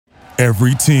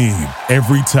Every team,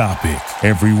 every topic,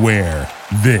 everywhere.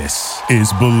 This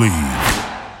is Believe.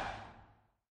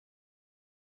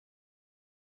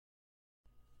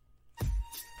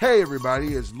 Hey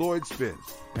everybody, it's Lloyd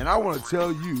Spence, and I want to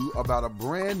tell you about a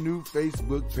brand new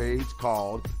Facebook page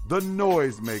called The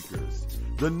Noisemakers.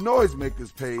 The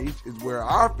Noisemakers page is where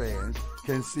our fans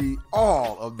can see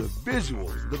all of the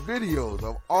visuals, the videos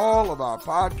of all of our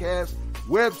podcasts,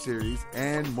 web series,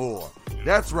 and more.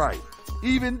 That's right,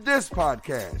 even this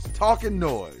podcast, Talking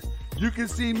Noise. You can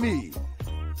see me,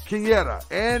 Kenyatta,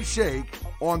 and Shake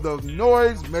on the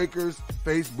Noisemakers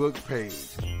Facebook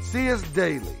page. See us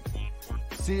daily.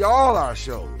 See all our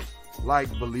shows, like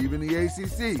Believe in the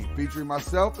ACC, featuring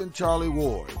myself and Charlie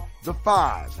Ward, The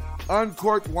Five,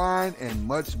 Uncorked Wine, and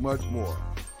much, much more.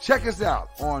 Check us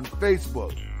out on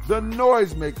Facebook, The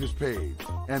Noisemakers page,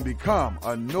 and become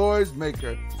a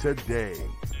noisemaker today.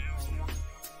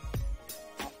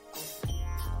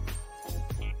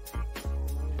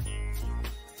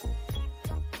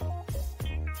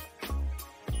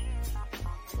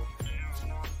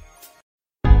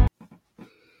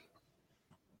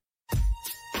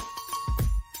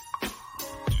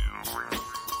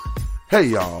 Hey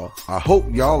y'all, I hope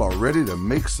y'all are ready to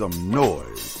make some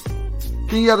noise.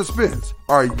 Kenyatta Spence,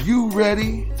 are you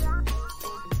ready?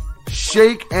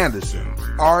 Shake Anderson,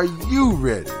 are you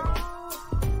ready?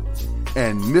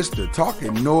 And Mr.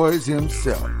 Talking Noise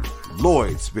himself,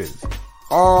 Lloyd Spence,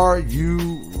 are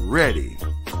you ready?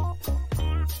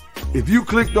 If you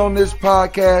clicked on this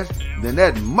podcast, then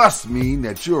that must mean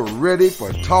that you're ready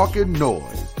for Talking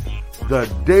Noise, the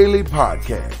daily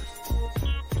podcast.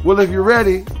 Well, if you're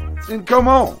ready, then come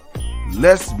on,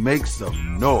 let's make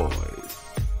some noise.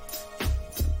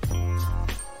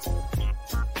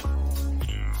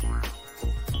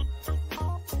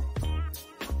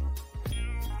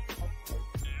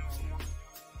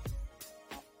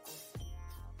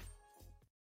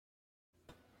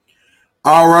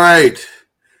 All right.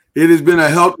 It has been a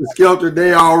helter-skelter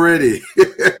day already.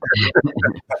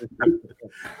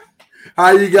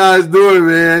 How you guys doing,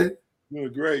 man?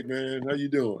 Doing great, man. How you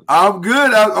doing? I'm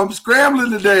good. I'm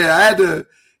scrambling today. I had to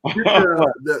get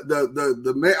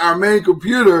our main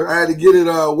computer. I had to get it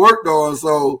worked on.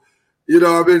 So,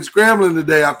 I've been scrambling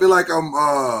today. I feel like I'm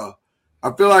out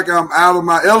of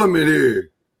my element here.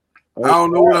 I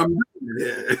don't know what I'm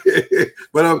doing.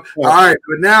 But I'm all right.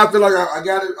 But now I feel like I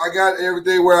got it. I got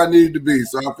everything where I needed to be.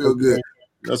 So I feel good.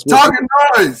 That's Talking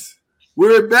Noise.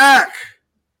 We're back.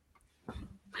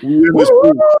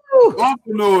 Uncle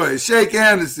Noise, Shake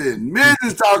Anderson,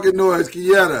 Mrs. Talking Noise,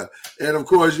 Kenyatta, and of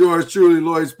course yours truly,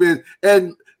 Lloyd Spence.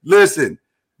 And listen,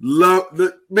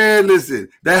 the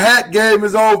hat game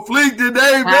is on fleek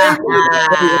today,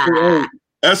 baby.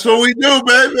 That's what we do,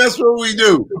 baby. That's what we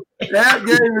do. The hat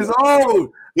game is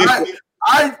on.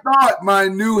 I thought my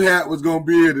new hat was gonna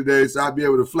be here today, so I'd be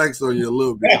able to flex on you a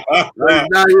little bit. It's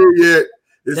not here yet.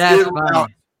 It's still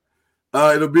out.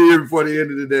 It'll be here before the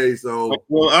end of the day. So,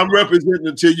 well, I'm representing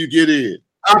until you get in.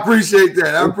 I appreciate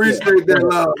that. I appreciate that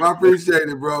love. I appreciate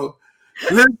it, bro.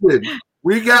 Listen,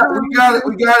 we got a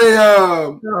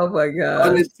oh my God,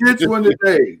 an intense one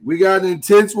today. We got an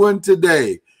intense one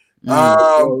today,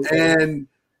 and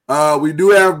we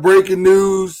do have breaking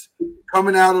news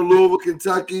coming out of Louisville,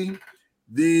 Kentucky.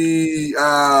 The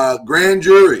grand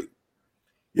jury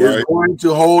is going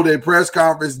to hold a press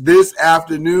conference this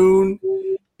afternoon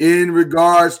in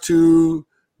regards to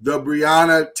the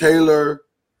Breonna Taylor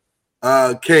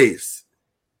case.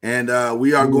 And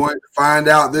we are going to find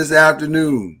out this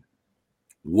afternoon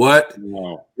what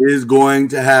is going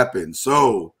to happen.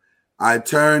 So I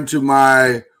turn to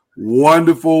my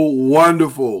wonderful,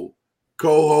 wonderful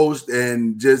co-host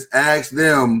and just ask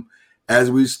them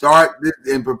as we start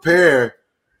and prepare,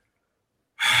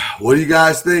 what do you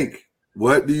guys think?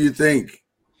 What do you think?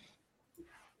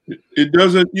 It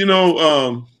doesn't,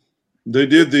 they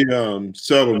did the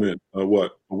settlement, a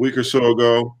week or so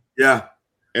ago? Yeah.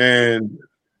 And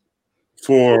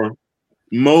for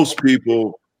most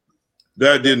people,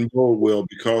 that didn't bode well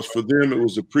because for them, it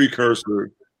was a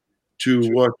precursor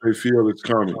to what they feel is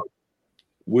coming,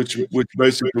 which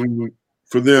basically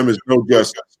for them is no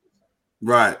justice.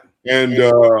 Right. And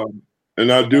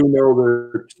I do know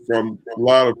that from a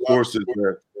lot of courses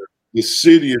that the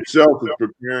city itself is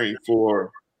preparing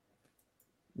for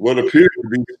what appears to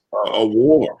be a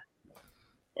war.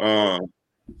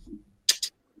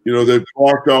 They've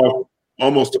blocked off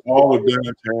almost all of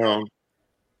downtown,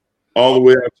 all the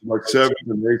way up to like 7th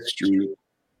and 8th Street.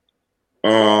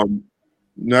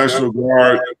 National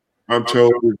Guard, I'm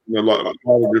told, is in a lot of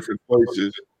different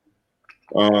places.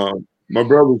 My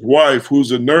brother's wife,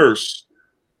 who's a nurse,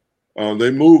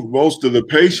 They moved most of the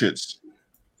patients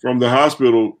from the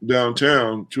hospital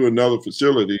downtown to another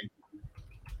facility.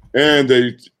 And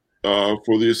they,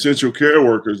 for the essential care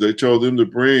workers, they told them to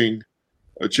bring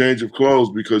a change of clothes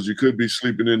because you could be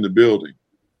sleeping in the building.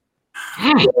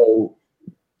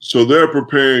 So they're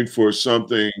preparing for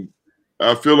something.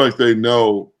 I feel like they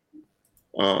know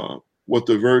what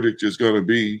the verdict is going to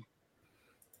be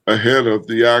ahead of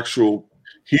the actual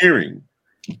hearing.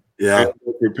 Yeah. And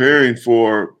they're preparing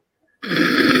for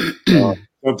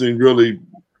something really,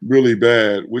 really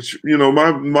bad, which,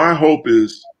 my hope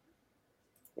is,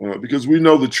 because we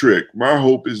know the trick, my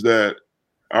hope is that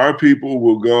our people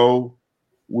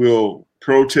will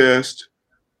protest,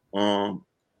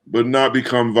 but not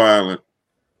become violent,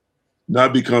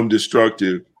 not become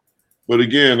destructive. But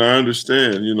again, I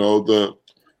understand, the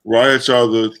riots are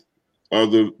the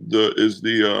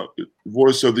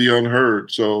voice of the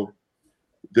unheard. So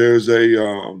there's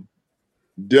a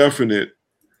definite,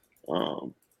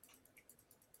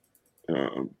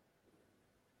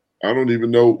 I don't even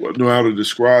know how to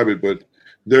describe it, but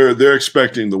they're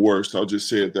expecting the worst. I'll just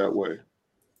say it that way.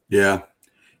 Yeah.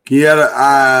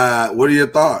 Kieta, what are your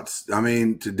thoughts? I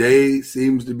mean, today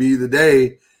seems to be the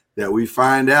day that we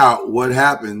find out what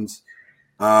happens.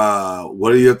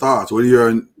 What are your thoughts? What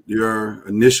are your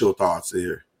initial thoughts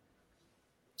here?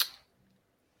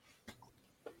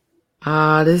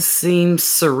 This seems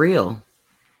surreal.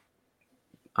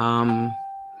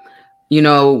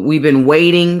 We've been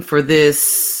waiting for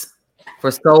this for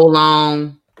so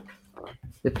long.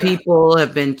 The people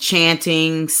have been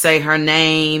chanting, say her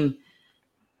name,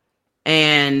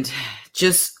 and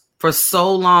just for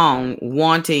so long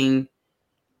wanting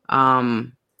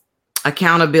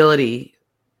accountability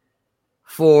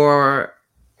for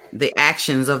the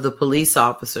actions of the police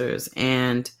officers,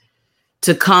 and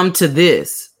to come to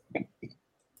this.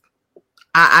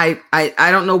 I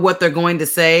don't know what they're going to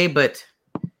say, but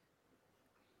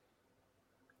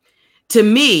to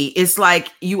me, it's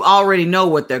like you already know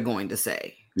what they're going to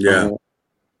say. Yeah.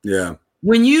 Yeah.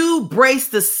 When you brace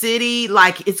the city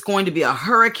like it's going to be a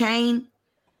hurricane,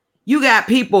 you got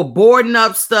people boarding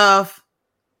up stuff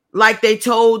like they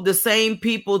told the same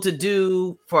people to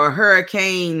do for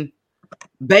Hurricane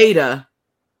Beta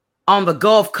on the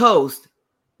Gulf Coast.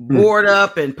 Board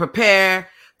up and prepare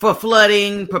for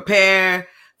flooding, prepare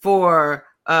for,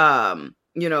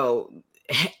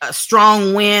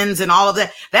 strong winds and all of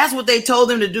that. That's what they told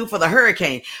them to do for the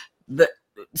hurricane. The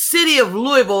city of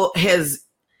Louisville has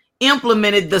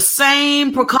implemented the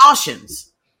same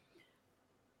precautions.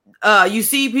 You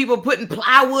see people putting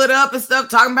plywood up and stuff,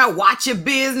 talking about watch your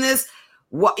business,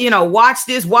 watch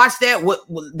this, watch that. What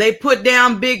they put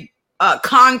down big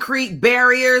concrete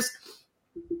barriers.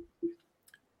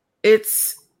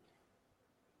 It's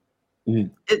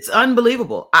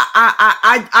unbelievable.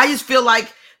 I just feel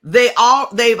like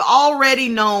they've already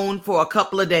known for a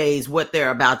couple of days what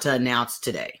they're about to announce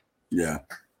today. Yeah.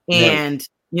 And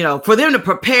for them to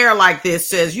prepare like this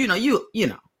says, you know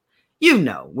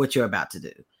what you're about to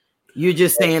do. You're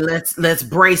just saying, let's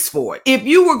brace for it. If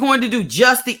you were going to do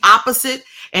just the opposite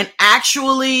and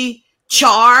actually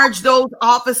charge those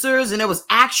officers, and there was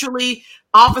actually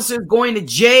officers going to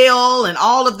jail and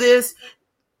all of this,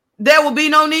 there will be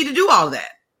no need to do all of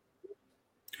that.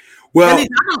 Well, at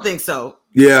least I don't think so.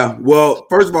 Yeah. Well,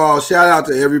 first of all, shout out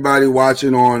to everybody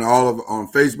watching on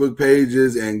Facebook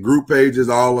pages and group pages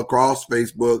all across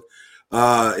Facebook,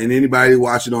 and anybody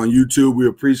watching on YouTube. We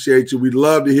appreciate you. We'd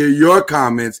love to hear your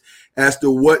comments as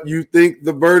to what you think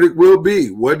the verdict will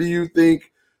be. What do you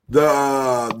think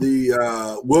will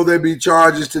there be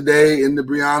charges today in the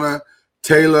Breonna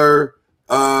Taylor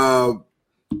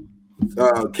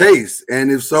case?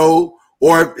 And if so,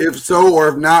 or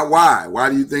if not, why? Why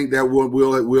do you think that will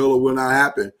or will not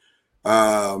happen?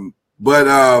 But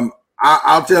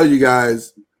I'll tell you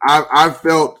guys, I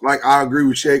felt like, I agree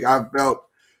with Sheikh. I felt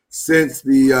since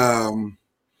the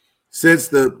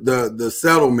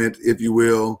settlement, if you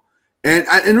will, and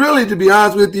really, to be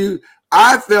honest with you,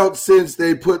 I felt since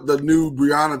they put the new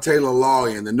Breonna Taylor law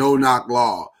in, the no-knock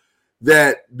law,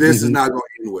 that this is not going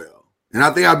to end well. And I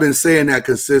think I've been saying that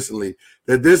consistently,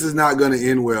 that this is not going to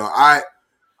end well. I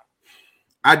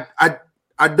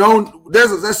don't.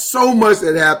 There's so much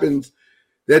that happens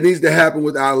that needs to happen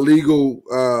with our legal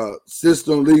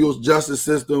system, legal justice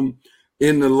system,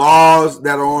 in the laws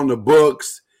that are on the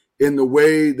books, in the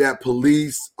way that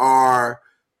police are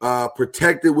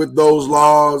protected with those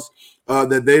laws,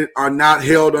 that they are not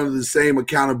held under the same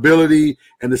accountability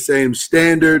and the same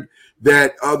standard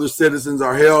that other citizens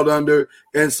are held under.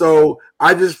 And so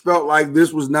I just felt like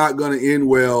this was not going to end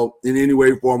well in any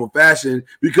way, form, or fashion,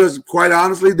 because quite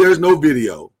honestly, there's no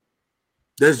video.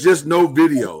 There's just no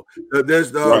video.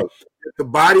 There's Right. if the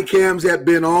body cams had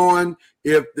been on,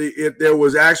 if there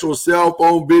was actual cell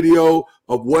phone video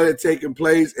of what had taken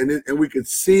place, and we could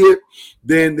see it,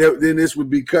 then this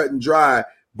would be cut and dry.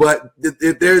 But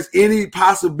if there's any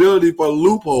possibility for a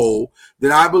loophole,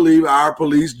 then I believe our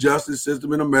police justice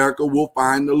system in America will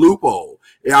find the loophole.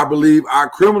 And I believe our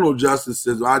criminal justice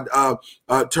system, our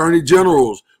attorney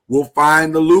generals will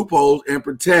find the loopholes and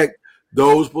protect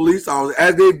those police officers,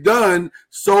 as they've done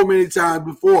so many times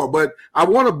before. But I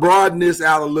want to broaden this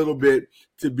out a little bit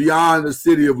to beyond the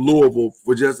city of Louisville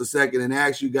for just a second and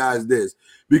ask you guys this,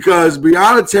 because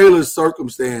Breonna Taylor's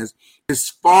circumstance is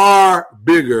far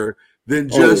bigger than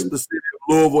just the city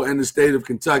of Louisville and the state of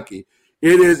Kentucky.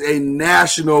 It is a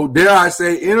national, dare I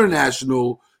say,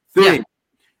 international thing.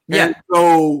 Yeah. And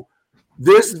so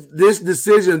this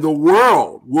decision, the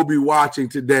world will be watching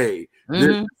today,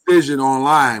 this decision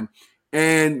online,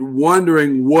 and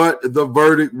wondering what the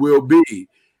verdict will be.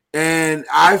 And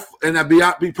I'll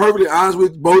be perfectly honest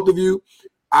with both of you.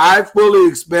 I fully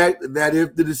expect that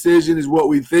if the decision is what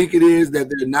we think it is, that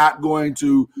they're not going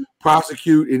to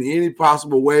prosecute in any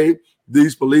possible way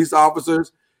these police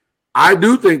officers. I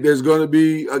do think there's going to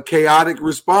be a chaotic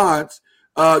response,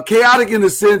 chaotic in the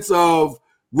sense of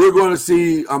we're going to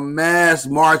see a mass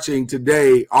marching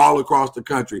today all across the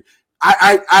country.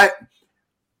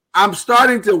 I'm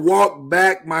starting to walk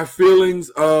back my feelings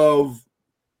of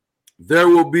there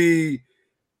will be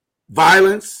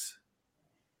violence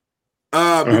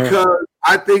because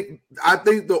I think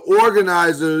the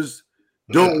organizers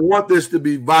don't want this to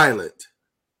be violent.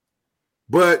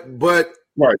 But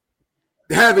Right.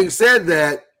 Having said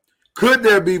that, could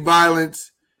there be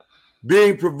violence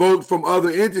being provoked from other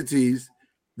entities?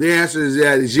 The answer is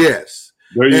that is yes.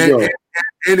 There you go.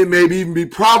 And it may even be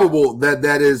probable that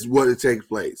that is what it takes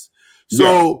place.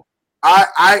 So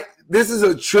I this is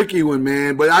a tricky one,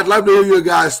 man, but I'd love to hear your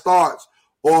guys' thoughts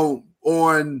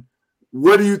on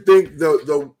what do you think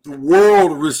the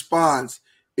world response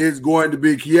is going to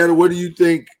be. Kieta, what do you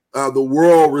think the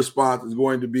world response is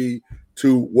going to be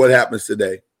to what happens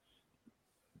today?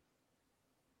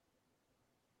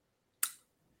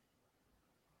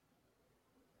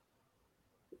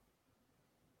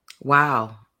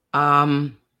 Wow.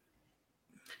 I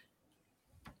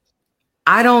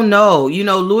don't know. You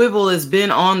know, Louisville has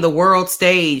been on the world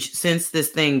stage since this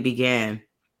thing began.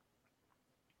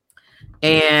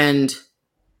 And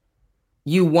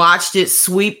you watched it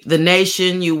sweep the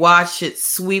nation. You watched it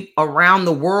sweep around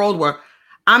the world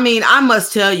I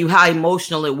must tell you how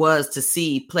emotional it was to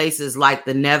see places like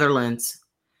the Netherlands,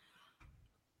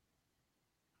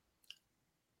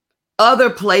 other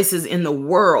places in the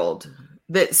world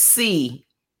that see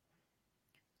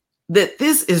that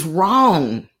this is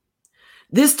wrong.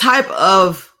 This type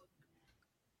of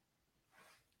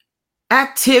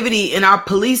activity in our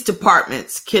police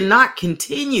departments cannot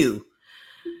continue.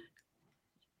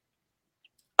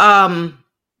 And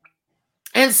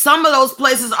some of those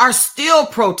places are still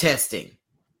protesting.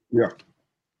 Yeah.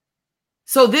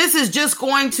 So this is just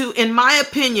going to, in my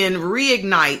opinion,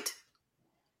 reignite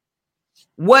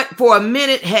what for a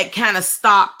minute had kind of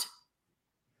stopped.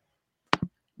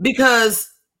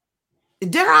 Because,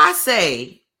 dare I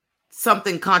say,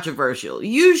 something controversial.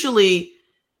 Usually,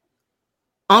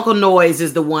 Uncle Noise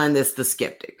is the one that's the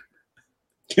skeptic.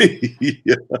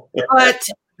 Yeah. But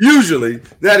Usually,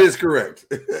 that is correct.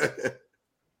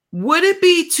 would it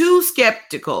be too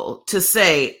skeptical to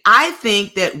say, I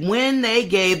think that when they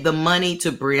gave the money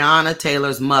to Breonna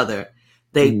Taylor's mother,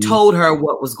 they told her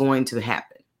what was going to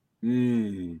happen.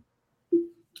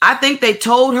 I think they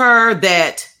told her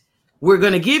that we're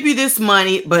going to give you this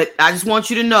money, but I just want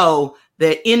you to know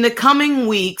that in the coming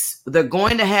weeks, they're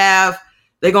going to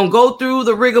go through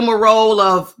the rigmarole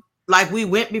of like we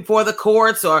went before the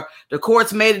courts or the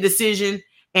courts made a decision,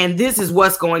 and this is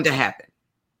what's going to happen.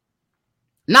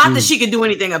 Not that she could do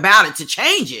anything about it to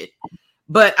change it,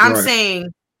 but I'm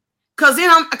saying, because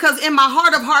in my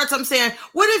heart of hearts, I'm saying,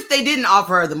 what if they didn't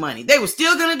offer her the money? They were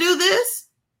still going to do this?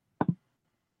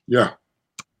 Yeah.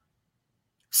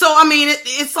 So,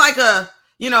 it's like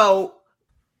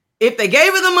if they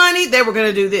gave her the money, they were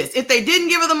going to do this. If they didn't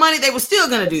give her the money, they were still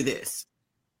going to do this.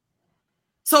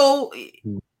 So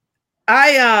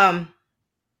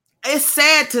it's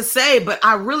sad to say, but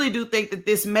I really do think that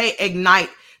this may ignite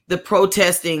the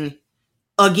protesting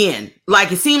again.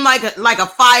 Like it seemed like a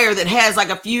fire that has like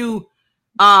a few,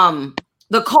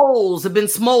 the coals have been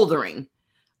smoldering.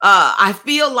 I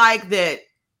feel like that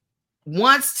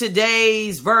once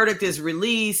today's verdict is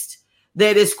released,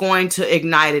 that it's going to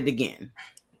ignite it again.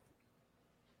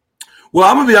 Well,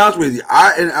 I'm gonna be honest with you.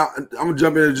 I'm gonna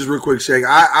jump in just real quick, Shake.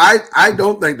 I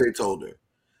don't think they told her.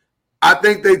 I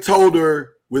think they told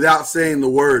her without saying the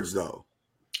words, though.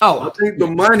 Oh, I think the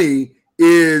money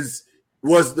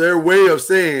was their way of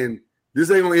saying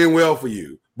this ain't gonna end well for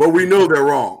you, but we know they're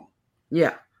wrong.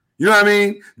 yeah. You know what I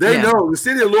mean? They know, the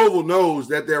city of Louisville knows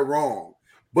that they're wrong,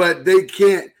 but they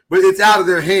can't, but it's out of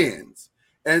their hands.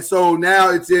 And so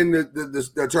now it's in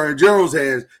the Attorney General's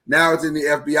hands. Now it's in the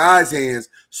FBI's hands.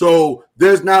 So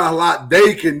there's not a lot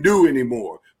they can do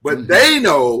anymore, but they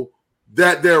know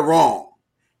that they're wrong.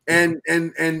 And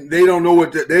they don't know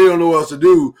they don't know what else to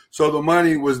do. So the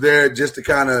money was there just to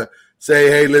kind of say,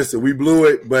 hey, listen, we blew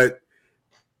it, but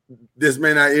this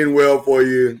may not end well for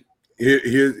you.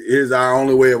 Here's our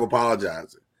only way of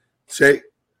apologizing. Shay?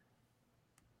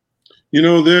 You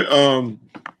know,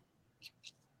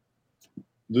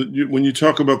 when you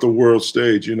talk about the world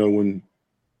stage, you know, when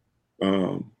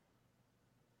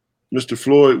Mr.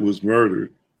 Floyd was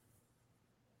murdered,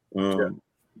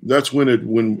 that's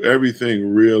when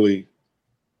everything really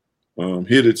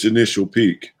hit its initial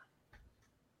peak.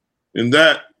 And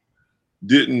that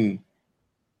didn't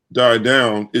die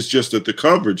down. It's just that the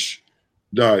coverage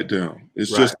died down. It's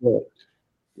just that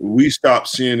we stopped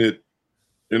seeing it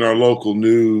in our local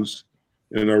news,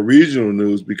 in our regional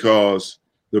news, because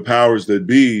the powers that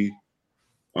be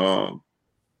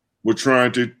were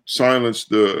trying to silence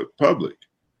the public.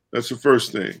 That's the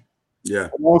first thing. Yeah.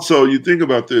 Also, you think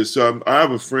about this. I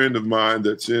have a friend of mine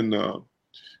that's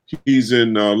he's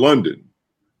in London.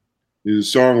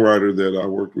 He's a songwriter that I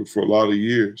worked with for a lot of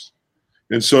years.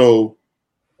 And so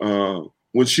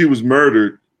when she was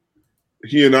murdered,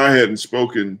 he and I hadn't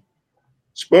spoken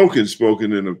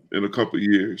in a couple of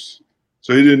years.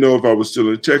 So he didn't know if I was still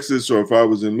in Texas or if I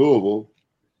was in Louisville,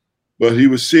 but he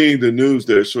was seeing the news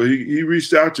there. So he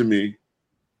reached out to me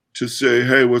to say,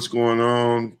 hey, what's going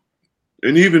on?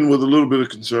 And even with a little bit of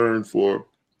concern for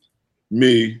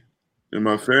me and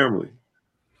my family.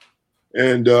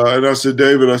 And I said,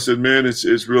 David, I said, man,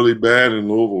 it's really bad in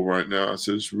Louisville right now. I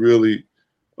said, it's really,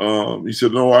 he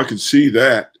said, no, I can see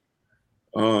that.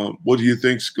 What do you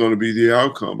think is going to be the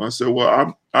outcome? I said,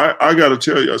 well, I got to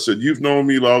tell you, I said, you've known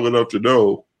me long enough to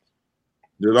know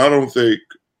that I don't think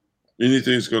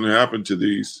anything's going to happen to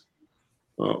these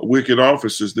wicked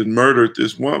officers that murdered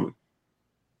this woman.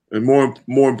 And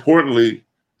more importantly,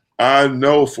 I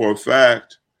know for a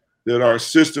fact that our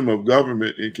system of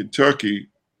government in Kentucky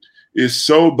is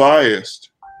so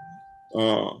biased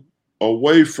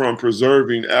away from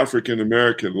preserving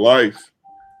African-American life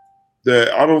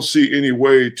that I don't see any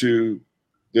way that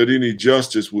any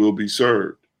justice will be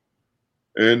served.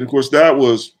 And of course, that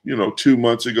was, 2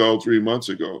 months ago, 3 months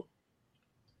ago.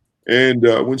 And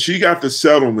when she got the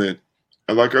settlement,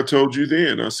 like I told you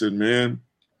then, I said, man,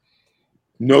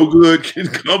 no good can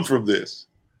come from this.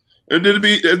 And then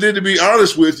to be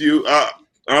honest with you, I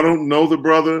don't know the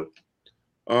brother.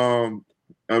 I've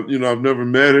never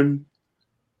met him,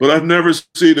 but I've never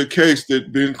seen a case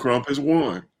that Ben Crump has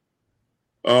won.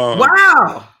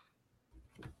 Wow.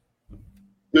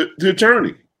 The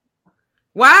attorney.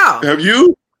 Wow. Have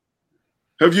you?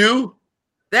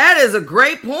 That is a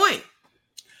great point.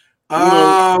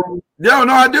 No,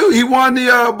 I do. He won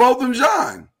the Botham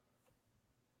Jean.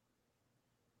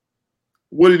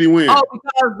 What did he win? Oh,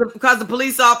 because the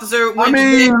police officer went to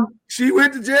jail. She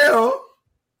went to jail.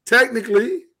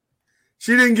 Technically,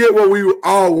 she didn't get what we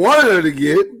all wanted her to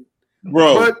get,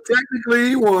 bro. But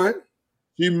technically, he won.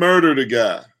 She murdered a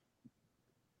guy.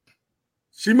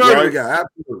 She murdered a guy.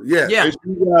 Absolutely, yeah.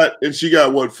 And she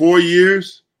got what, 4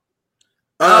 years?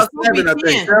 7, I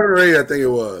think 7 or 8, I think it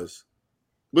was.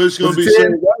 But it's going to be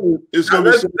 10? It's going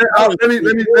to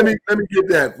be. Let me get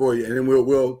that for you, and then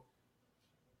we'll.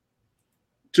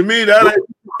 To me, that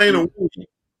ain't a win.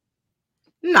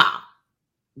 Nah.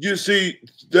 You see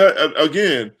that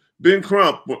again, Ben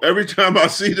Crump. Every time I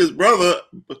see this brother,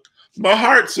 my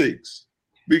heart sinks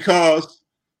because,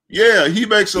 he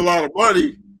makes a lot of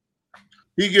money.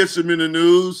 He gets them in the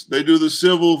news. They do the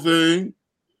civil thing,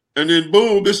 and then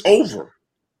boom, it's over.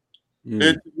 And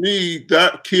to me,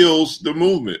 that kills the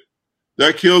movement.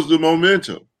 That kills the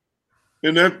momentum.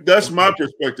 And that's my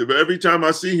perspective. Every time I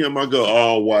see him, I go,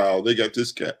 oh, wow, they got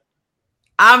this cat.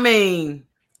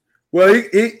 Well,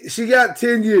 she got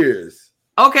 10 years.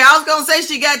 Okay, I was going to say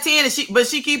she got 10, but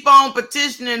she keep on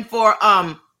petitioning for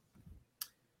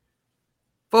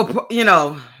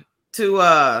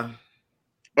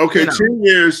Okay, 10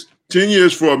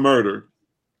 years for a murder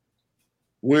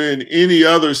when any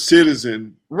other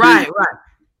citizen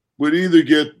would either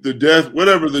get the death,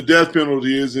 whatever the death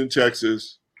penalty is in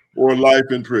Texas, or life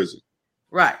in prison.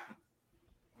 Right.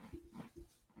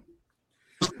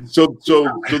 So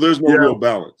there's no real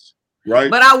balance,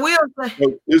 right? But I will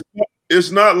say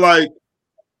it's not like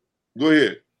Go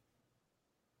ahead.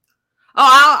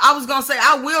 Oh, I was gonna say,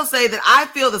 I will say that I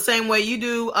feel the same way you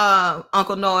do,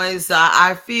 Uncle Noise.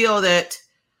 I feel that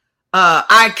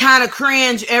I kind of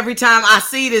cringe every time I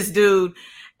see this dude,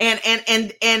 and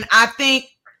I think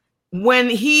when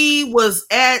he was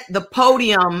at the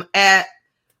podium at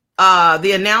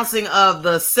the announcing of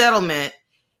the settlement,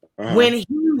 when he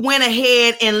went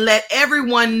ahead and let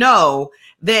everyone know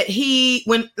that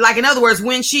in other words,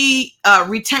 when she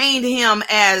retained him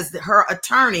as her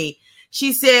attorney,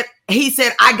 he said,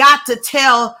 I got to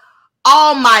tell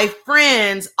all my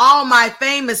friends, all my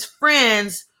famous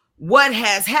friends, what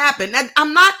has happened. And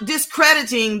I'm not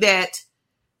discrediting that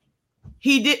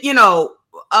he did,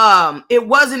 it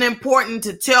wasn't important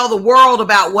to tell the world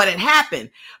about what had happened,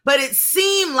 but it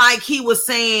seemed like he was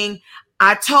saying,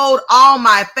 I told all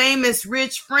my famous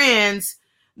rich friends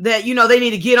that, they need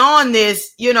to get on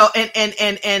this,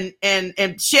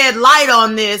 and shed light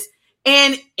on this.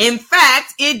 And in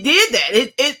fact, it did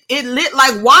that. It lit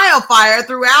like wildfire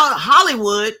throughout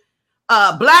Hollywood,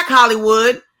 Black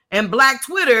Hollywood and Black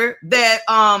Twitter that,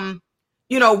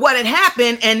 what had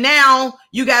happened. And now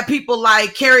you got people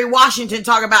like Kerry Washington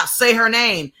talking about say her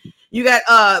name. You got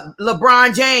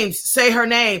LeBron James, say her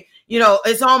name.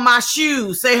 It's on my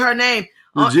shoes, say her name.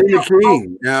 Regina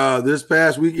King, this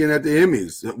past weekend at the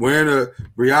Emmys, wearing a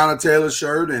Breonna Taylor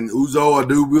shirt, and Uzo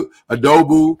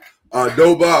Adoba,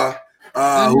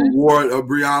 who wore a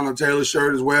Breonna Taylor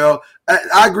shirt as well.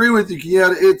 I agree with you,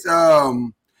 Kieta. It's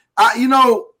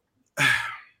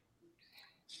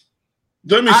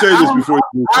Let me say this before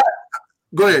you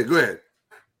go ahead.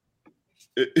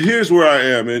 Here's where I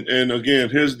am, and again,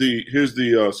 here's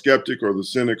the skeptic or the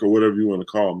cynic or whatever you want to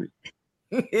call me.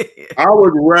 I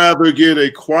would rather get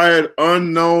a quiet,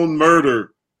 unknown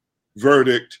murder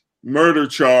verdict, murder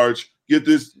charge, get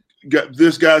this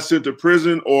guy sent to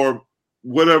prison or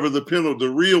whatever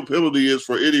the real penalty is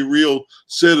for any real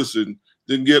citizen,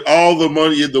 than get all the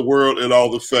money in the world and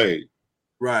all the fame.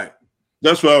 Right.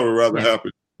 That's what I would rather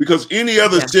happen. Because any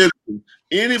other citizen,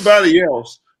 anybody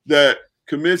else that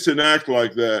commits an act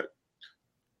like that,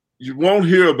 you won't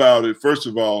hear about it, first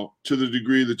of all, to the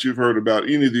degree that you've heard about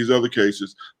any of these other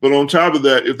cases. But on top of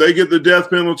that, if they get the death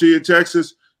penalty in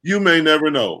Texas, you may never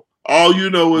know. All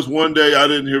you know is one day I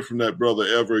didn't hear from that brother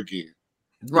ever again.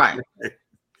 Right.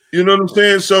 You know what I'm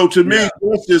saying? So to me,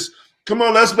 let's just, come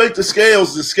on, let's make the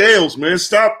scales, man.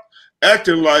 Stop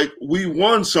acting like we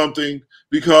won something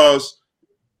because,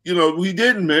 we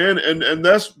didn't, man. And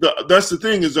that's the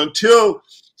thing is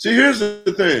here's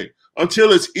the thing.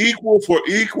 Until it's equal for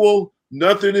equal,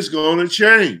 nothing is going to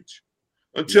change.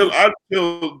 Until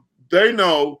they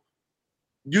know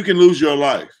you can lose your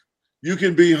life, you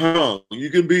can be hung, you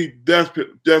can be death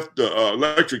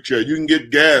electric chair, you can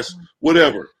get gas,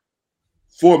 whatever,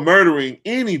 for murdering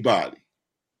anybody.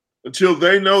 Until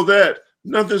they know that,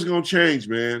 nothing's going to change,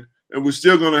 man. And we're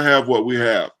still going to have what we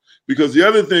have. Because the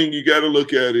other thing you got to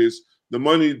look at is the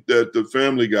money that the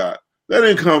family got. That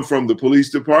didn't come from the police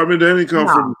department. That didn't come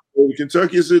from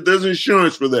Kentucky. There's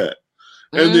insurance for that.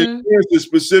 And the insurance is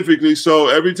specifically so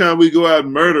every time we go out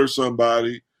and murder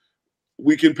somebody,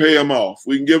 we can pay them off.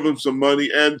 We can give them some money,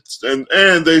 and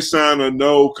they sign a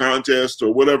no contest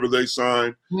or whatever they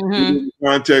sign in the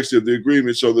context of the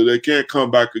agreement so that they can't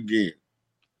come back again.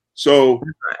 So,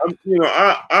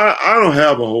 I don't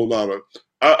have a whole lot of,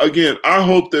 I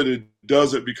hope that it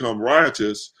doesn't become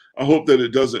riotous. I hope that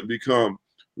it doesn't become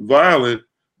violent,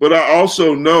 but I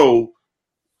also know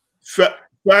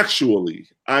factually,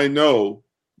 I know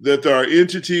that there are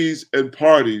entities and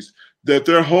parties that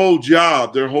their whole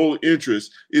job, their whole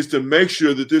interest is to make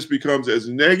sure that this becomes as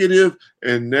negative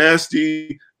and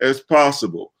nasty as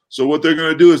possible. So what they're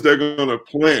going to do is they're going to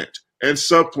plant and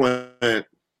supplant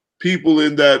people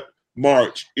in that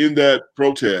march, in that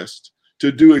protest,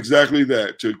 to do exactly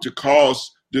that, to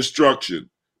cause destruction,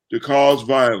 to cause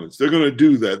violence. They're going to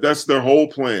do that. That's their whole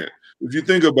plan. If you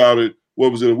think about it,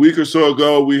 what was it, a week or so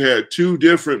ago, we had 2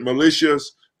 different militias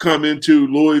come into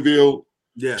Louisville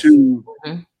to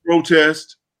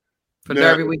protest. For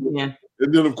Derby weekend.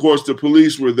 And then, of course, the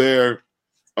police were there,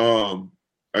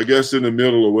 I guess in the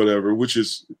middle or whatever,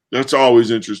 that's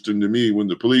always interesting to me when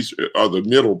the police are the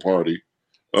middle party.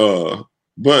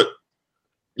 But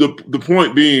the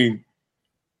point being,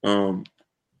 I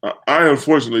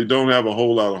unfortunately don't have a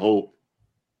whole lot of hope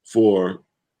for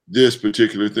this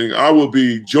particular thing. I will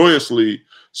be joyously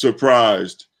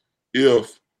surprised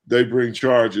if they bring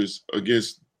charges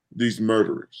against these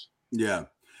murderers. Yeah.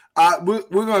 We're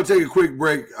going to take a quick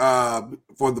break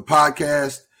for the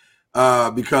podcast.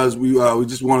 because we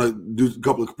just want to do a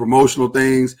couple of promotional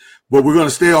things, but we're going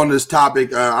to stay on this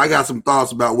topic. I got some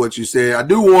thoughts about what you said. I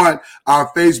do want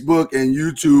our Facebook and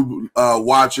YouTube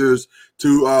watchers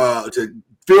to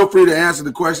feel free to answer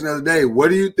the question of the day. What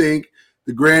do you think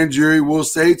the grand jury will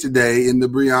say today in the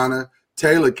Breonna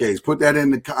Taylor case? Put that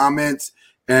in the comments,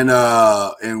 and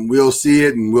we'll see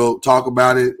it and we'll talk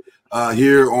about it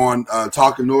here on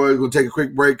Talking Noise. We'll take a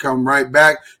quick break, come right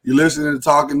back. You're listening to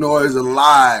Talking Noise, a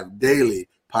live daily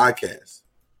podcast.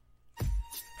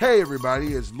 Hey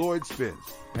everybody, it's Lloyd Spence,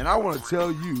 and I want to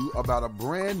tell you about a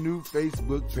brand new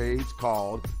Facebook page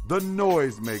called The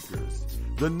Noisemakers.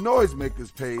 The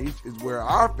Noisemakers page is where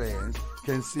our fans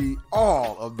can see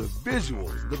all of the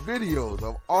visuals, the videos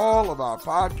of all of our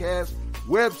podcasts,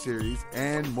 web series,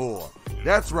 and more.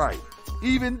 That's right,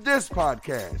 even this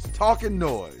podcast, Talking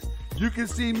Noise. You can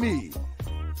see me,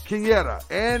 Kenyatta,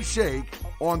 and Shake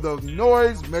on the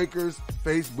Noisemakers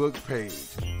Facebook page.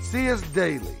 See us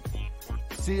daily.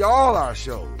 See all our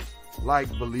shows, like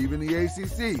Believe in the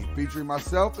ACC, featuring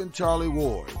myself and Charlie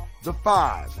Ward, The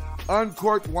Five,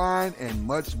 Uncorked Wine, and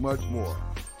much, much more.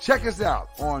 Check us out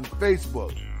on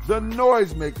Facebook, the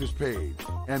Noisemakers page,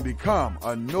 and become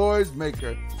a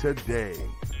noisemaker today.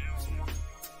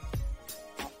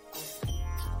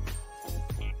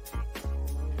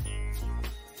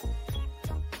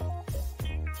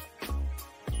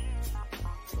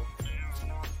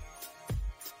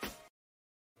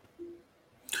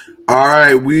 All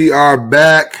right, we are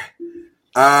back.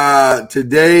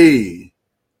 Today,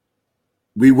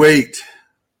 we wait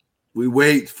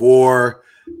for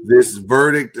this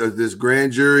verdict of this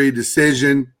grand jury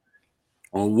decision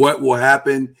on what will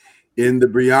happen in the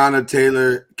Breonna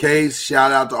Taylor case.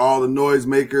 Shout out to all the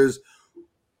noisemakers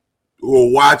who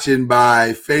are watching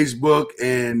by Facebook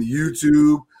and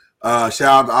YouTube. Shout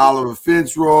out to Oliver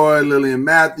Fitzroy, Lillian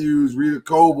Matthews, Rita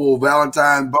Coble,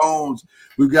 Valentine Bones.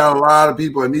 We've got a lot of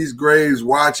people in these graves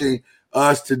watching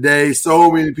us today.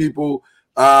 So many people.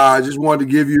 I just wanted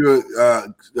to give you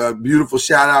a beautiful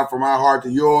shout out from my heart to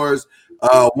yours.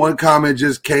 One comment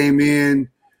just came in.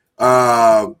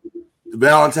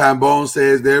 Valentine Bones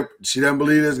says she doesn't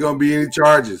believe there's going to be any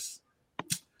charges.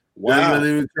 Wow. Doesn't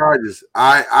believe any charges.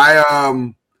 Yeah.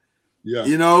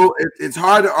 You know, it's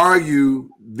hard to argue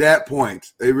that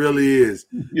point. It really is.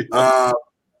 Yeah.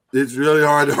 It's really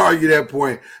hard to argue that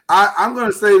point. I'm going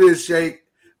to say this, Shake.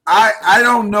 I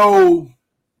don't know.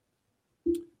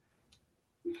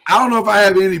 I don't know if I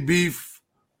have any beef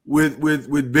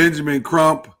with Benjamin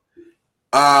Crump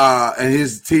and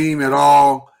his team at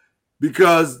all,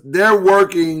 because they're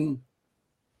working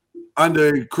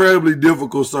under incredibly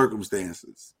difficult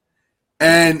circumstances,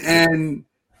 and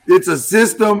it's a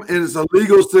system and it's a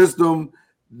legal system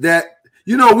that,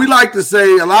 you know, we like to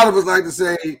say, a lot of us like to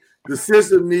say, the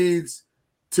system needs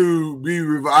to be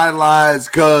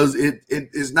revitalized because it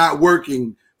is not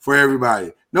working for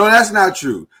everybody. No, that's not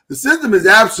true. The system is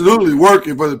absolutely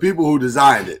working for the people who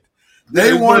designed it.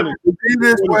 They want it to be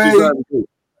this way.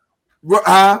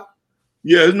 Huh?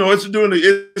 Yeah, no, it's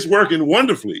working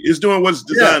wonderfly. It's doing what it's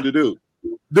designed to do.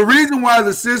 The reason why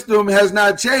the system has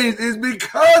not changed is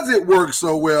because it works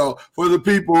so well for the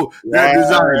people that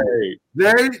designed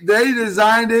it. They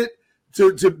designed it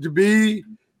to be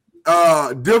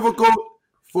difficult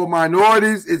for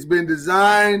minorities. It's been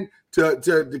designed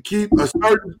to keep a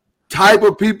certain type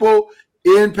of people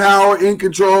in power, in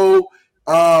control,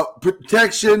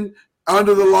 protection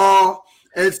under the law.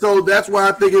 And so that's why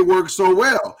I think it works so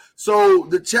well. So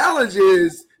the challenge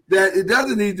is that it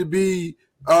doesn't need to be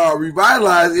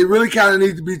revitalized. It really kind of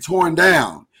needs to be torn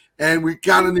down. And we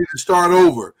kind of need to start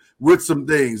over with some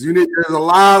things. There's a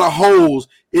lot of holes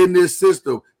in this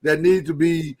system that need to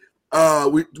be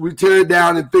we tear it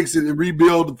down and fix it and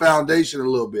rebuild the foundation a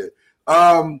little bit.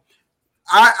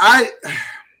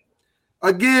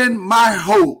 Again, my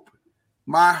hope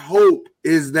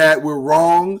is that we're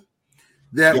wrong,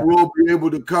 that we'll be able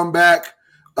to come back.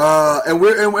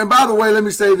 And by the way, let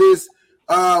me say this: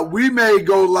 we may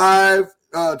go live.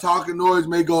 Talking Noise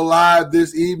may go live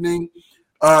this evening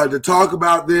to talk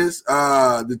about this.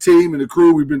 The team and the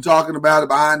crew, we've been talking about it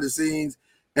behind the scenes,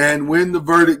 and when the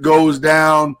verdict goes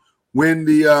down, when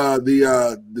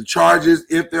the charges,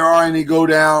 if there are any, go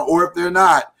down, or if they're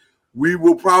not, we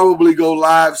will probably go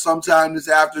live sometime this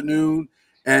afternoon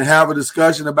and have a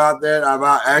discussion about that. I've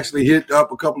actually hit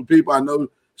up a couple of people. I know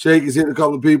Shake has hit a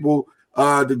couple of people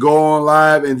to go on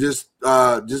live and just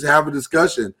have a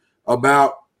discussion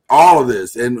about all of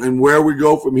this and where we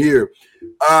go from here.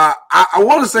 I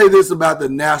want to say this about the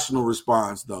national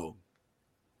response, though.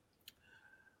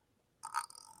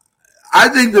 I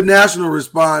think the national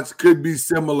response could be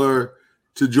similar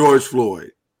to George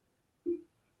Floyd.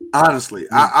 Honestly,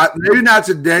 I maybe not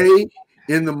today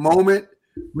in the moment,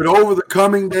 but over the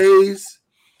coming days,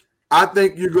 I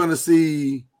think you're going to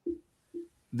see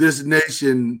this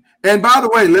nation. And by the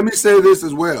way, let me say this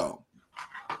as well.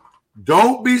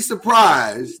 Don't be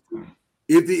surprised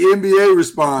if the NBA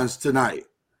responds tonight.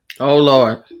 Oh,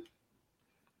 Lord.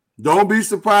 Don't be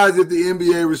surprised if the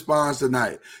NBA responds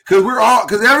tonight.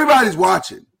 Because everybody's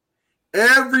watching.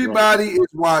 Everybody is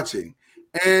watching.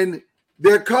 And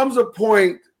there comes a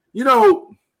point, I'm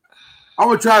going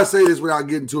to try to say this without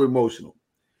getting too emotional.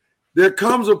 There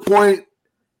comes a point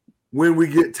when we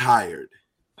get tired.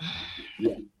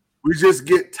 Yeah. We just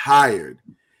get tired.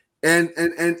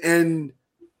 And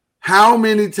how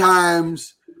many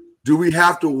times do we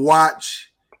have to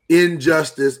watch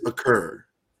injustice occur?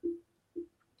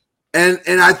 And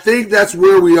I think that's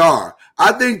where we are.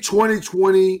 I think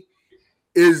 2020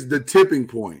 is the tipping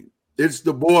point. It's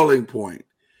the boiling point.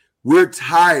 We're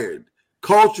tired.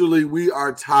 Culturally, we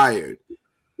are tired.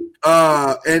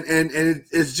 And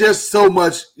it's just so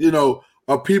much,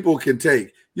 a people can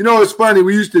take. It's funny.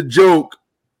 We used to joke.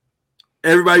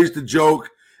 Everybody used to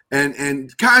joke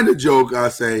and kind of joke, I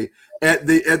say, at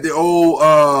the old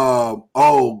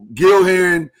Gil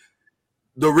Herron,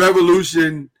 the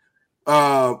revolution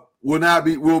will not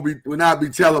be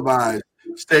televised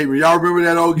statement. Y'all remember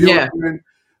that old Gil Herron?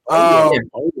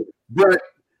 But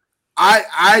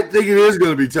I think it is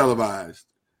going to be televised.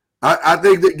 I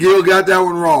think that Gil got that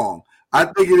one wrong. I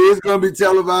think it is going to be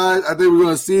televised. I think we're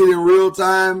going to see it in real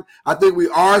time. I think we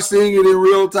are seeing it in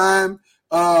real time.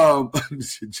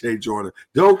 Jay Jordan,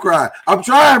 don't cry. I'm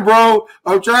trying, bro.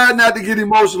 I'm trying not to get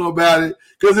emotional about it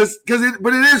but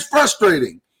it is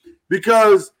frustrating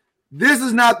because this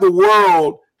is not the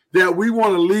world that we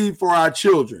want to leave for our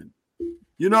children.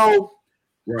 Right.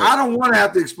 I don't want to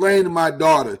have to explain to my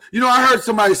daughter. I heard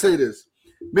somebody say this.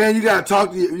 Man, you got to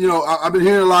talk to I've been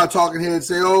hearing a lot of talking heads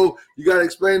say, oh, you got to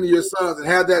explain to your sons and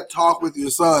have that talk with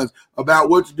your sons about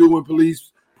what to do when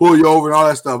police pull you over and all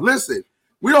that stuff. Listen,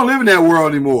 we don't live in that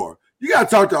world anymore. You got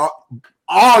to talk to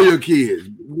all your kids,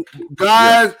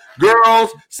 guys,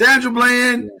 girls, Sandra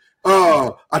Bland,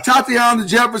 Tatiana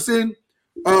Jefferson,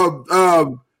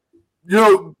 Breonna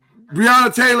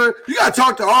Taylor. You got to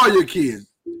talk to all your kids,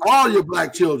 all your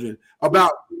black children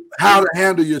about how to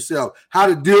handle yourself, how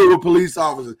to deal with police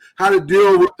officers, how to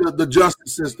deal with the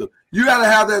justice system. You got to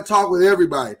have that talk with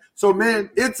everybody. So, man,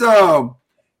 it's a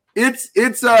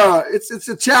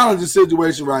challenging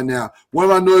situation right now. One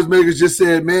of our noisemakers just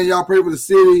said, "Man, y'all pray for the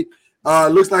city.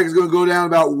 Looks like it's going to go down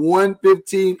about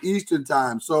 1:15 Eastern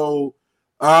time." So,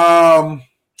 wow,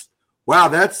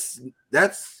 that's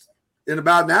in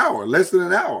about an hour, less than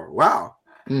an hour. Wow.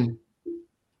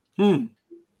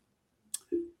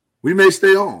 We may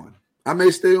stay on. I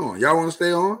may stay on. Y'all want to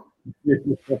stay on? Yeah,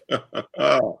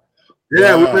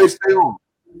 we may stay on.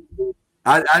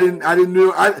 I didn't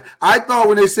know. I thought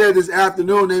when they said this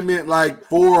afternoon, they meant like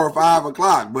 4 or 5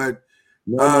 o'clock, but at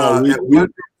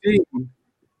 1:15.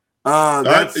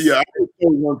 I think it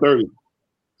was 1:30.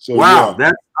 So wow,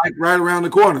 that's like right around the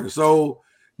corner. So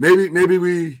maybe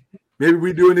we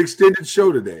do an extended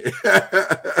show today.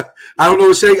 I don't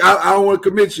know, Shake. I don't want to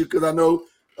commit you because I know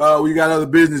we got other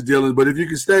business dealings. But if you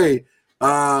can stay,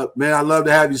 man, I'd love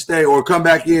to have you stay or come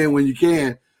back in when you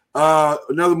can.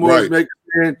 Another more maker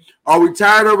saying, are we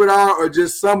tired of it all or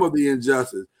just some of the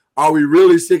injustice? Are we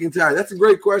really sick and tired? That's a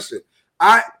great question.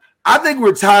 I think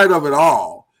we're tired of it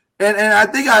all. And I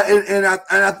think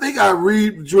I think I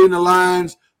read between the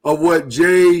lines of what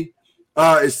Jay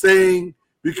is saying,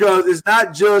 because it's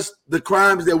not just the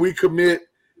crimes that we commit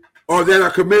or that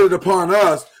are committed upon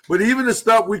us, but even the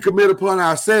stuff we commit upon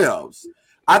ourselves.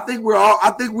 I think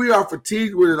we are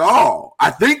fatigued with it all.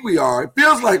 I think we are. It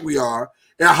feels like we are.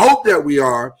 And I hope that we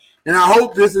are. And I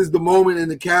hope this is the moment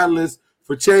and the catalyst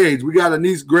for change. We got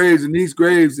Anise Graves. Anise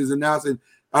Graves is announcing,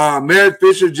 Merritt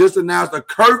Fisher just announced a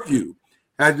curfew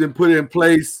has been put in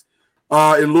place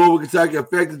in Louisville, Kentucky,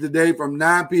 effective today from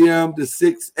 9 p.m. to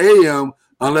 6 a.m.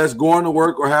 unless going to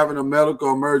work or having a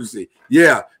medical emergency.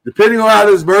 Yeah, depending on how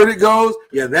this verdict goes,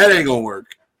 yeah, that ain't going to work.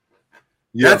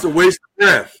 Yeah. That's a waste of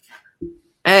breath.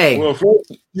 Hey. Well,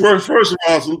 first of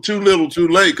all, it's too little, too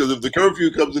late, because if the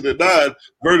curfew comes in at 9,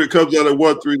 verdict comes out at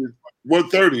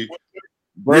 1:30.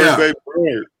 Yeah. Baby,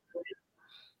 burn.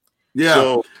 Yeah.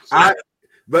 So,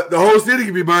 but the whole city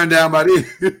can be burned down by this.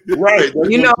 Right.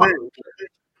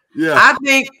 Yeah. I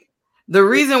think the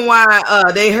reason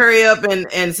why they hurry up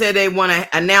and said they want to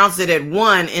announce it at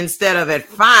 1 instead of at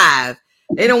 5,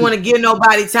 they don't want to give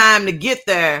nobody time to get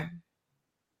there.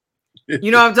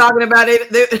 You know what I'm talking about?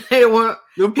 They want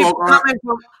people coming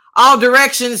from all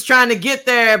directions trying to get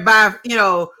there by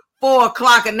 4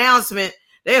 o'clock announcement.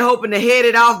 they're hoping to head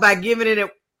it off by giving it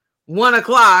at 1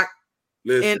 o'clock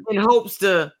in hopes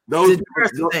to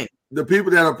the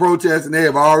people that are protesting, they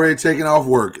have already taken off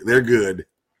work. They're good.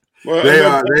 Well,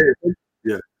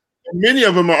 yeah. Many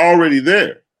of them are already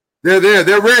there. They're there.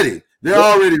 They're ready. They're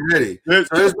already ready. So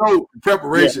there's no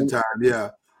preparation time. Yeah.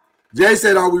 Jay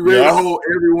said, "Are we ready to hold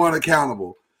everyone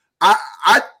accountable?"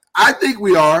 I think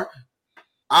we are.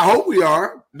 I hope we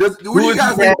are. Who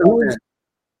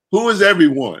is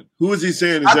everyone? Who is he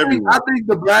saying is everyone? I think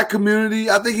the black community.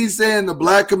 I think he's saying the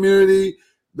black community,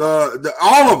 the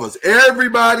all of us,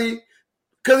 everybody,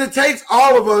 because it takes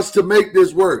all of us to make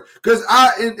this work. Because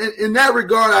in that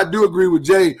regard, I do agree with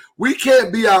Jay. We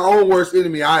can't be our own worst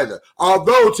enemy either.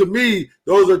 Although to me,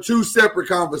 those are two separate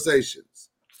conversations.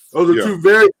 Those are two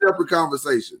very separate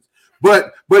conversations.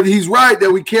 But he's right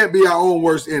that we can't be our own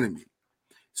worst enemy.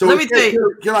 So we can't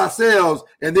kill ourselves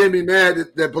and then be mad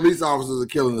that police officers are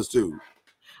killing us too.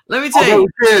 Let me tell you, we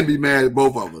can be mad at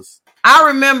both of us. I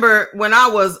remember when I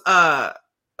was a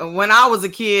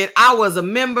kid, I was a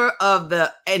member of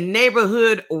the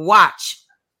neighborhood watch.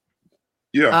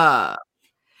 Yeah.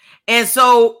 And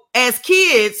so as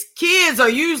kids are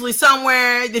usually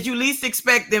somewhere that you least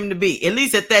expect them to be, at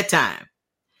least at that time.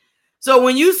 So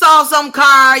when you saw some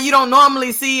car you don't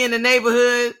normally see in the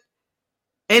neighborhood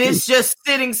and it's just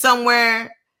sitting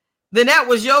somewhere, then that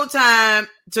was your time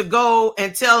to go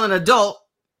and tell an adult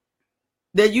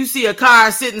that you see a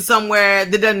car sitting somewhere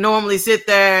that doesn't normally sit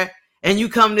there, and you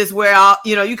come this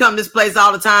place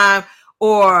all the time,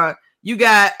 or you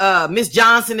got Miss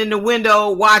Johnson in the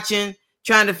window watching,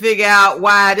 trying to figure out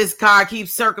why this car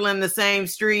keeps circling the same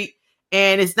street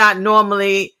and it's not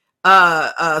normally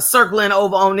circling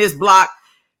over on this block.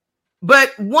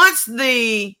 But once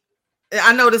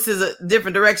I know this is a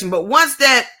different direction, but once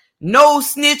that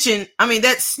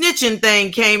that snitching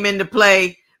thing came into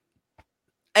play,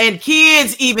 and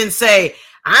kids even say,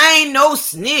 "I ain't no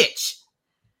snitch."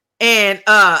 And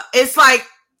it's like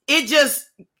it just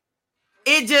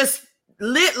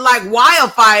lit like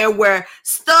wildfire where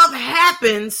stuff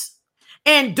happens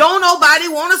and don't nobody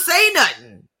want to say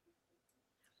nothing.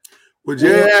 Well,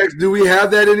 Jay asks, do we have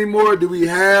that anymore? Do we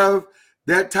have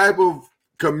that type of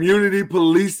community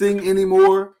policing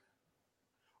anymore?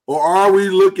 Or are we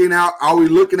looking out? Are we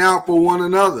looking out for one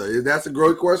another? That's a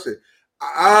great question.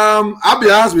 I'll be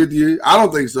honest with you. I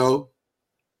don't think so.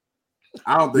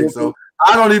 I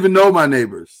don't even know my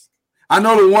neighbors. I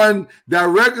know the one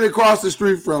directly across the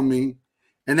street from me,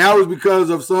 and that was because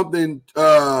of something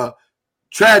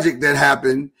tragic that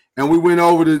happened, and we went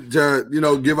over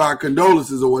to give our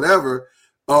condolences or whatever,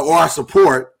 or our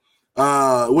support.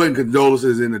 It wasn't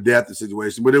condolences in the death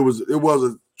situation, but it was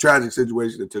a tragic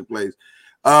situation that took place.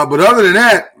 But other than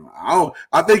that,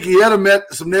 I think he had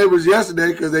met some neighbors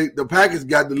yesterday because the package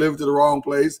got delivered to the wrong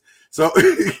place. So,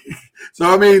 we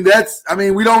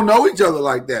don't know each other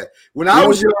like that. When I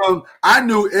was young, I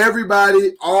knew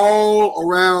everybody all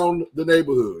around the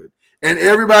neighborhood, and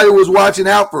everybody was watching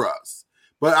out for us.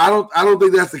 But I don't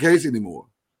think that's the case anymore.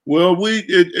 Well,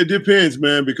 it depends,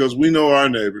 man, because we know our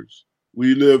neighbors.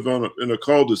 We live in a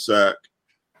cul-de-sac,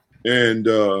 and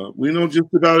we know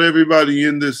just about everybody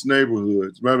in this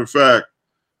neighborhood. As a matter of fact,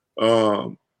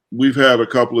 we've had a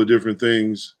couple of different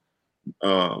things.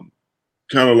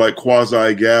 Kind of like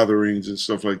quasi gatherings and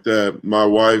stuff like that. My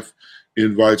wife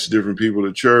invites different people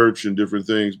to church and different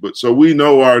things. But so we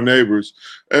know our neighbors,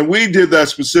 and we did that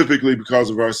specifically because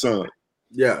of our son.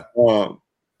 Yeah.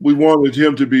 We wanted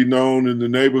him to be known in the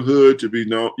neighborhood, to be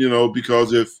known,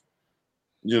 because if,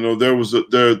 there was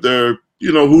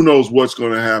who knows what's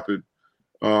going to happen.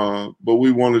 But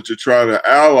we wanted to try to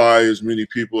ally as many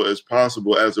people as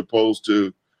possible, as opposed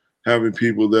to having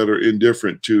people that are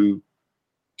indifferent to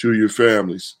your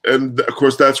families. And of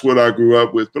course, that's what I grew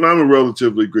up with, but I'm a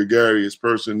relatively gregarious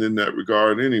person in that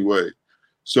regard anyway.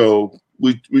 So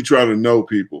we try to know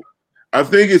people. I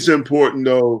think it's important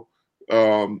though,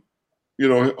 hold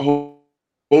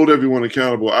everyone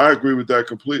accountable. I agree with that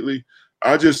completely.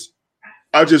 I just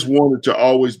wanted to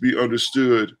always be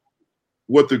understood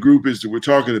what the group is that we're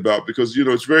talking about, because,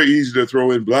 it's very easy to throw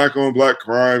in black on black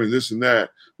crime and this and that,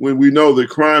 when we know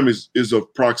that crime is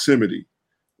of proximity.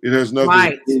 It has nothing.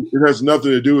 Right. It has nothing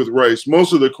to do with race.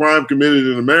 Most of the crime committed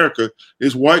in America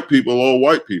is all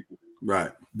white people.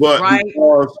 Right. But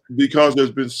because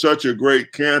there's been such a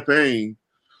great campaign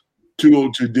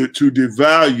to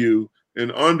devalue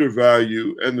and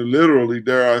undervalue and to literally,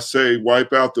 dare I say,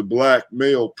 wipe out the black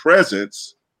male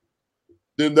presence,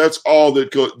 then that's all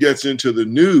that gets into the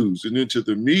news and into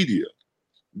the media.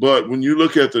 But when you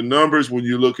look at the numbers, when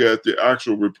you look at the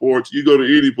actual reports, you go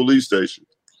to any police station.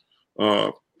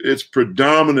 It's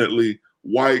predominantly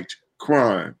white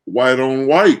crime, white on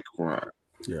white crime.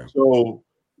 Yeah. So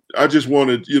I just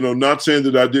wanted, not saying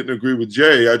that I didn't agree with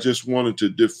Jay. I just wanted to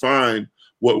define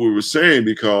what we were saying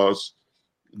because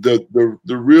the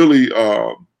really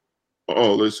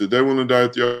let's see, they want to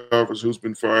indict the officer who's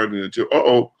been fired until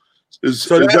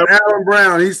So that's Alan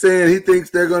Brown. He's saying he thinks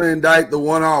they're going to indict the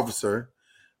one officer.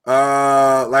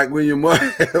 Like when your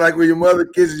mother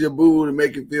kisses your boo to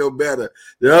make you feel better.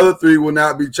 The other 3 will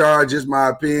not be charged, is my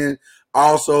opinion.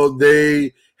 Also,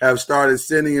 they have started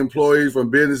sending employees from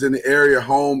business in the area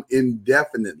home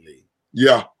indefinitely.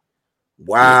 Yeah.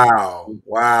 Wow.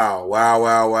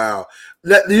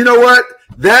 You know what?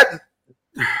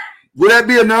 Would that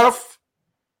be enough?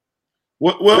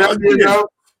 Well, enough?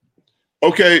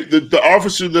 Okay, the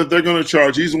officer that they're going to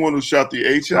charge, he's the one who shot the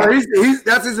 8 shot. No,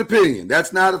 that's his opinion.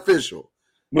 That's not official.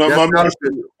 No,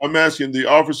 I'm asking the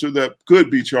officer that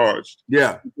could be charged.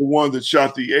 Yeah. The one that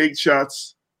shot the 8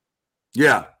 shots.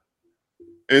 Yeah.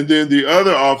 And then the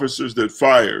other officers that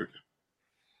fired.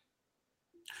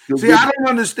 See, I don't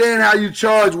understand how you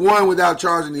charge one without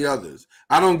charging the others.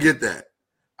 I don't get that.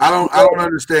 I don't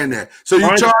understand that. So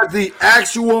you charge the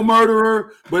actual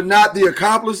murderer, but not the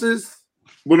accomplices?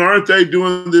 But aren't they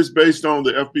doing this based on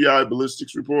the FBI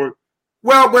ballistics report?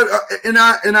 Well, but and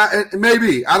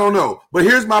maybe I don't know. But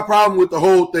here's my problem with the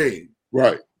whole thing.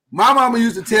 Right. My mama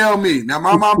used to tell me. Now,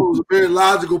 my mama was a very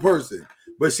logical person,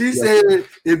 but she said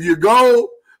if you go,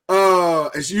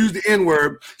 and she used the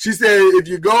N-word. She said if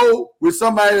you go with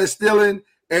somebody that's stealing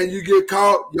and you get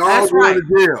caught, y'all going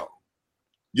to jail.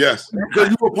 Yes, because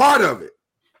you were part of it.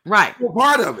 Right. You were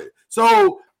part of it.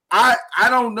 So I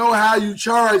don't know how you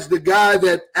charge the guy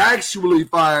that actually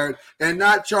fired and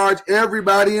not charge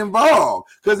everybody involved.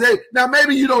 Because now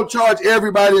maybe you don't charge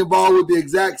everybody involved with the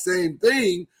exact same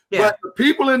thing, but the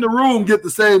people in the room get the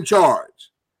same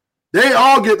charge. They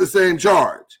all get the same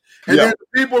charge. And then the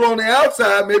people on the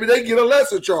outside, maybe they get a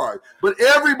lesser charge. But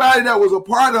everybody that was a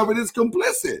part of it is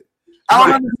complicit.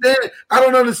 I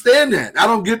don't understand that. I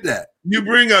don't get that. You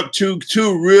bring up two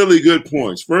really good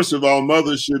points. First of all,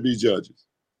 mothers should be judges.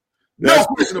 No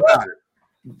question about it.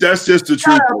 That's just the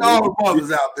truth. All the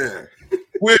mothers out there.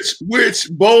 which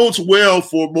bodes well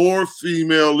for more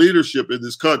female leadership in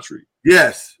this country.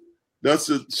 Yes.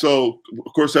 So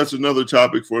of course that's another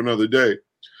topic for another day.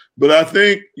 But I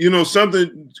think,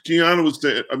 something Kenyatta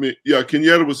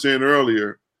was saying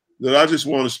earlier that I just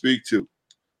want to speak to.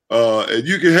 And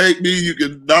you can hate me, you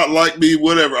can not like me,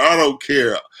 whatever. I don't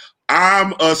care.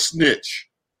 I'm a snitch.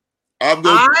 I'm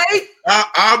gonna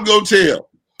tell.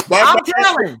 I'm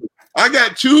telling. I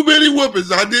got too many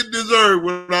whoopings I didn't deserve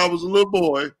when I was a little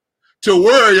boy to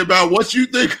worry about what you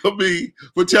think of me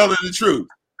for telling the truth.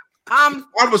 I'm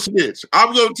a snitch.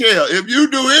 I'm gonna tell. If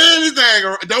you do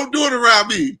anything, don't do it around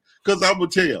me because I'm gonna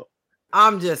tell.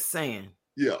 I'm just saying.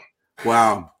 Yeah.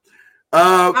 Wow.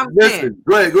 Listen.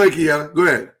 Go ahead, Kiana. Go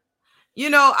ahead.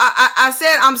 I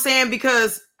said I'm saying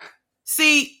because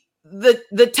see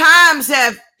the times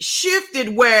have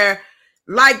shifted where,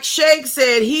 like Sheikh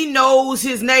said, he knows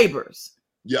his neighbors.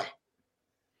 Yeah.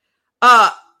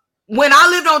 When I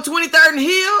lived on 23rd and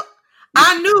Hill,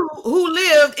 I knew who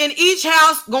lived in each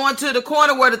house going to the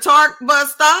corner where the TARC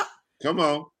bus stopped. Come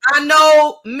on. I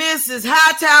know Mrs.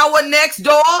 Hightower next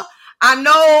door. I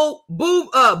know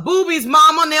Booby's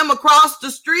mama and them across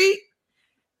the street.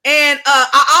 And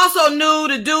I also knew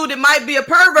the dude that might be a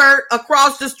pervert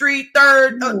across the street,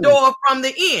 third door from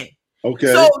the end.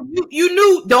 Okay. So you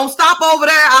knew, don't stop over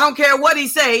there. I don't care what he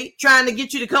say, trying to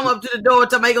get you to come up to the door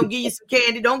to make him give you some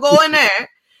candy. Don't go in there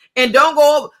and don't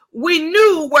go over. We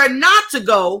knew where not to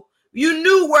go. You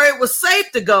knew where it was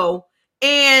safe to go.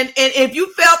 And if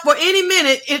you felt for any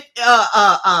minute,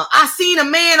 I seen a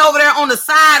man over there on the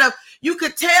side of, you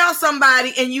could tell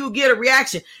somebody and you get a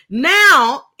reaction.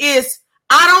 Now it's,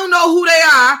 I don't know who they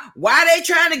are. Why they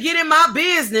trying to get in my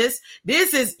business?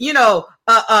 This is, like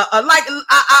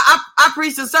I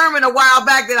preached a sermon a while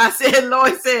back that I said,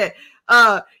 Lloyd said,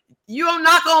 you don't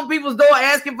knock on people's door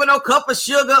asking for no cup of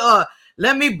sugar or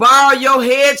let me borrow your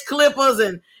hedge clippers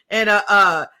and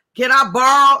can I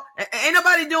borrow? Ain't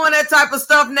nobody doing that type of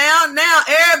stuff now. Now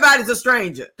everybody's a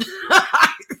stranger.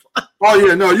 Oh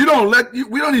yeah, no, you don't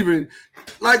we don't even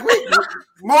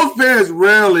most parents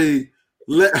rarely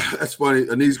let. That's funny.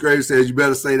 Anise Graves says you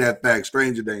better say that fact.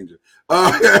 Stranger danger.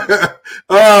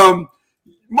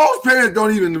 Most parents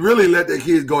don't even really let their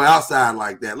kids go outside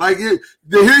like that. Like to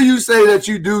hear you say that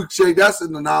you do, Shay, that's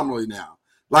an anomaly now.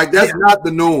 Like that's not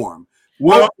the norm.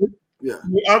 Well,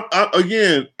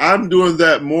 I'm doing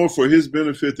that more for his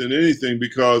benefit than anything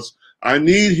because I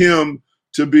need him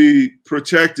to be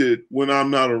protected when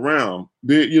I'm not around.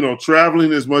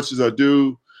 Traveling as much as I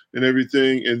do, and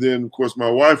everything, and then of course my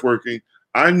wife working,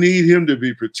 I need him to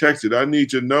be protected. I need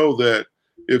to know that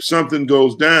if something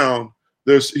goes down,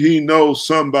 he knows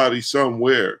somebody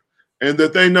somewhere, and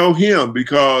that they know him,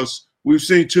 because we've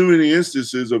seen too many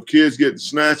instances of kids getting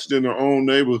snatched in their own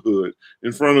neighborhood,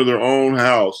 in front of their own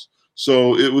house.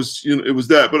 So it was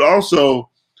that. But also,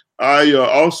 I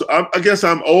guess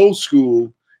I'm old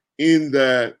school in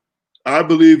that I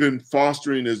believe in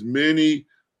fostering as many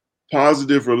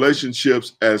positive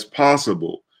relationships as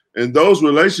possible. And those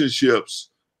relationships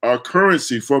are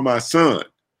currency for my son.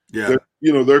 Yeah.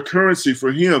 They're currency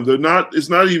for him. It's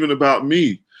not even about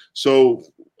me. So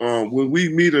when we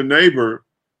meet a neighbor,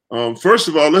 first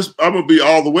of all, I'm going to be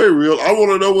all the way real. I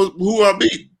want to know who I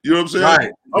meet. You know what I'm saying?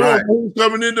 Right. I want to know who's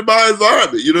coming into my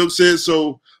environment. You know what I'm saying?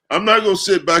 So I'm not going to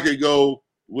sit back and go,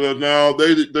 well, no,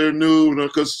 they're new.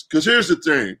 Because here's the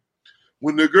thing.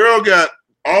 When the girl got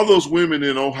all those women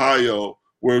in Ohio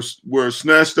were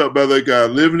snatched up by that guy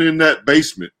living in that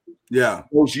basement. Yeah.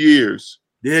 Those years.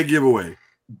 Dead giveaway.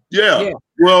 Yeah.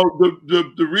 Well,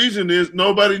 the reason is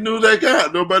nobody knew that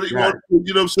guy. Nobody wanted,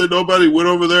 you know what I'm saying? Nobody went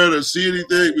over there to see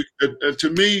anything. And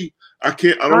to me, that's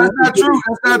not true.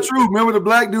 That's not true. Remember the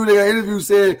black dude that got interviewed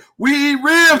said, "We eat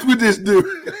ribs with this dude."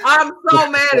 I'm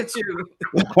so mad at you.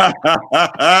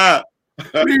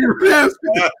 We eat ribs.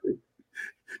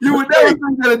 You would never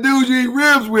think that a dude you eat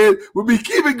ribs with would be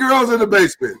keeping girls in the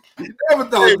basement. You never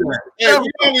thought that. Hey, we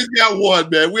always got one,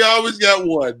 man. We always got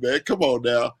one, man. Come on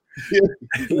now.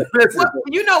 Well,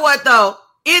 you know what though?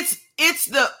 It's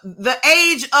the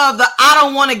age of the I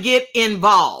don't want to get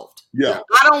involved. Yeah.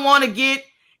 I don't want to get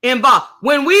involved.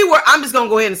 When we were, I'm just gonna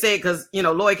go ahead and say it because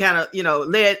Lloyd kind of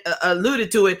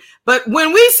alluded to it. But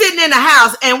when we sitting in the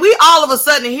house and we all of a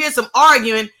sudden hear some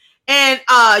arguing, and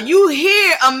you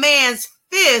hear a man's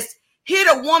fist hit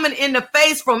a woman in the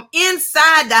face from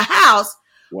inside the house.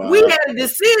 Wow. We had a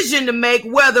decision to make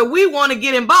whether we want to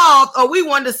get involved or we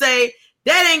want to say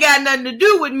that ain't got nothing to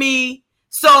do with me,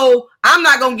 so I'm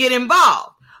not gonna get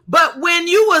involved. But when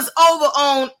you was over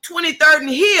on 23rd and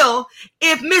Hill,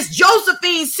 if Miss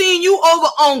Josephine seen you over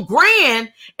on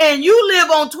Grand and you live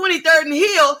on 23rd and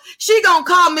Hill, she gonna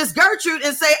call Miss Gertrude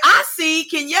and say, "I see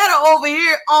Kenyatta over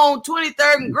here on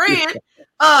 23rd and Grand."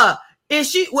 And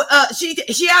she out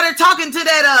there talking to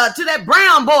that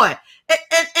brown boy,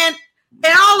 and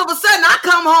all of a sudden I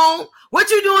come home. What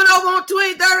you doing over on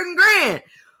 23rd and Grand?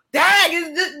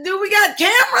 Dang, do we got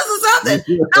cameras or something?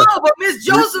 No, but Miss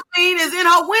Josephine is in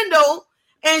her window,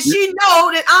 and she know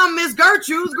that I'm Miss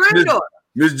Gertrude's granddaughter.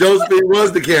 Miss Josephine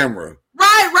was the camera,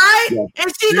 right, yeah.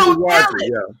 And she gonna tell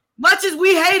it. Yeah. Much as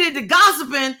we hated the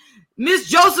gossiping, Miss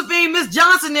Josephine, Miss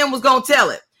Johnson, them was gonna tell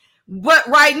it. But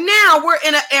right now, we're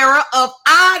in an era of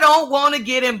I don't want to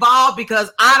get involved because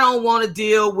I don't want to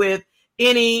deal with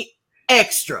any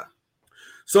extra.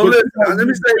 So let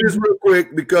me say this real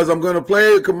quick because I'm going to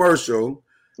play a commercial.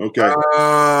 Okay.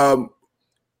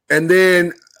 And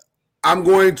then I'm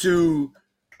going to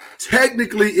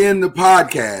technically end the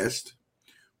podcast,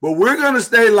 but we're going to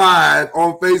stay live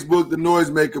on Facebook, the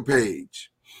Noisemaker page,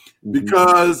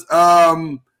 because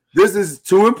this is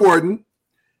too important.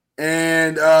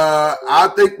 And I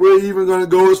think we're even going to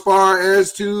go as far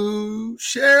as to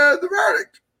share the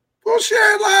verdict. We'll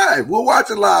share it live. We'll watch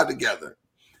it live together.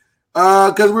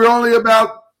 Because we're only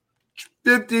about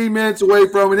 15 minutes away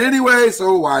from it anyway,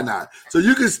 so why not? So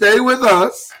you can stay with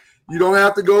us. You don't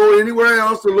have to go anywhere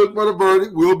else to look for the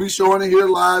verdict. We'll be showing it here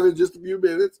live in just a few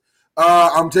minutes.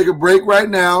 I'm taking a break right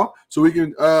now so we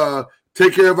can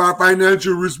take care of our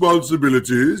financial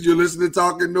responsibilities. You're listening to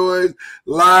Talking Noise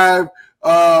live,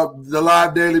 the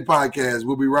Live Daily Podcast.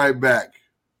 We'll be right back.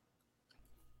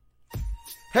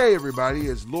 Hey everybody,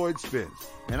 it's Lloyd Spence,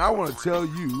 and I want to tell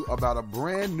you about a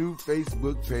brand new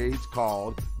Facebook page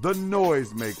called The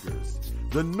Noisemakers.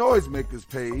 The Noisemakers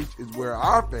page is where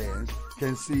our fans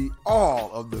can see all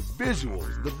of the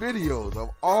visuals, the videos of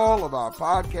all of our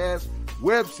podcasts,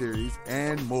 web series,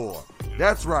 and more.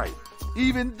 That's right,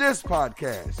 even this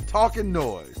podcast, Talking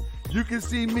Noise. You can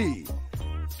see me,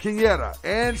 Kenyatta,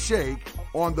 and Shake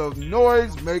on the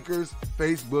Noisemakers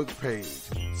Facebook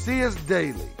page. See us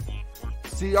daily.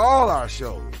 See all our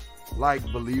shows, like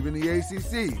Believe in the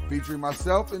ACC, featuring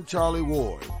myself and Charlie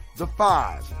Ward, The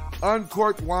Five,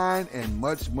 Uncorked Wine, and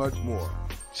much, much more.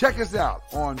 Check us out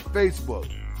on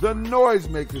Facebook, the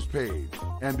Noisemakers page,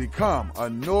 and become a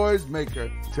noisemaker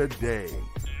today.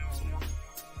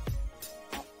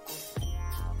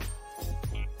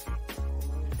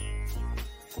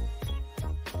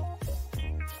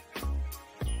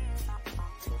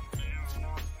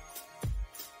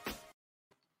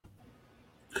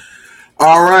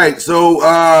 All right. So,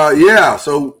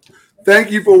 so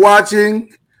thank you for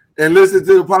watching and listen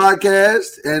to the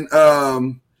podcast.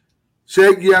 And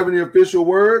Shake, you have any official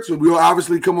words? We'll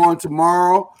obviously come on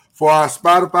tomorrow for our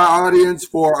Spotify audience,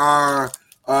 for our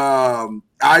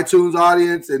iTunes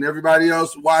audience, and everybody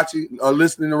else watching or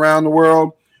listening around the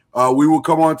world. We will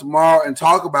come on tomorrow and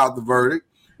talk about the verdict.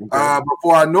 Okay. But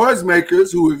for our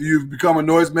noisemakers, who, if you've become a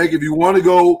noisemaker, if you want to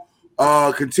go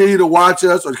continue to watch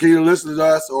us or continue to listen to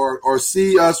us or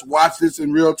see us watch this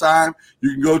in real time,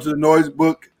 you can go to the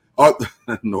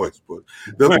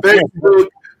the Facebook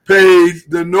page,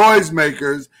 The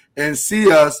Noisemakers, and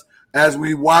see us as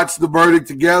we watch the verdict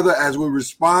together, as we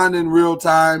respond in real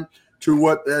time to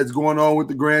what is going on with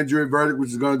the grand jury verdict, which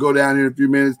is going to go down here in a few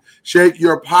minutes. Shake,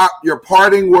 your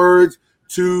parting words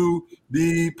to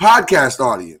the podcast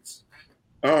audience.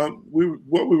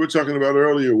 What we were talking about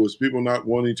earlier was people not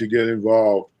wanting to get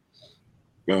involved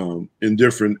in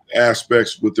different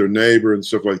aspects with their neighbor and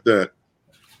stuff like that.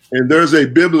 And there's a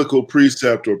biblical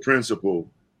precept or principle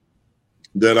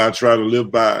that I try to live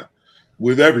by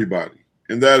with everybody,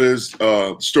 and that is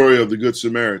the story of the Good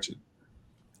Samaritan.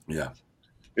 Yeah.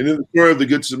 And in the story of the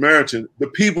Good Samaritan, the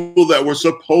people that were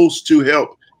supposed to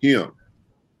help him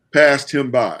passed him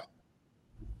by.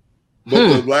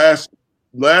 But the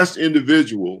last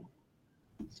individual,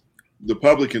 the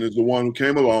publican, is the one who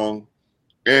came along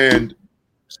and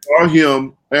saw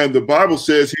him, and the Bible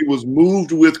says he was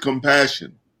moved with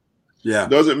compassion. Yeah.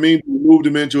 Doesn't mean he moved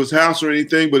him into his house or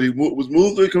anything, but he was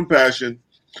moved with compassion,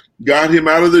 got him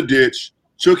out of the ditch,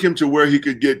 took him to where he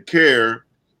could get care,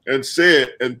 and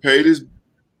paid his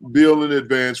bill in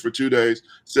advance for 2 days,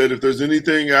 said, if there's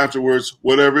anything afterwards,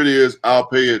 whatever it is, I'll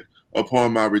pay it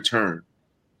upon my return.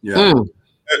 Yeah.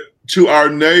 To our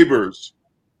neighbors,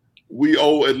 we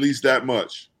owe at least that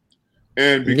much.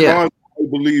 And because I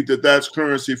believe that that's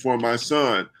currency for my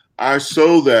son, I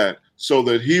sow that so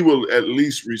that he will at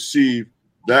least receive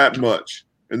that much.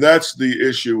 And that's the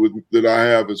issue that I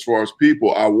have as far as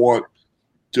people I want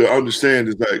to understand,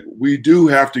 is that we do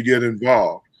have to get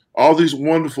involved. All these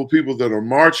wonderful people that are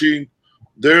marching,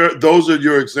 those are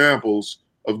your examples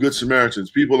of Good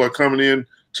Samaritans. People are coming in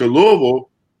to Louisville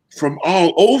from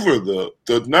all over the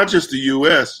not just the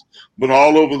U.S., but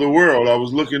all over the world. I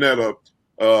was looking at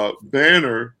a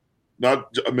banner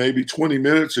not maybe 20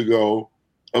 minutes ago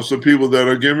of some people that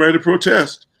are getting ready to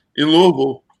protest in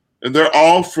Louisville, and they're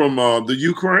all from the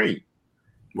Ukraine.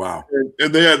 Wow.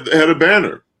 And they had a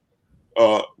banner.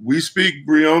 We speak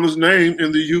Breonna's name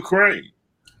in the Ukraine.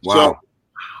 Wow.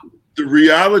 So the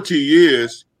reality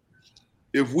is,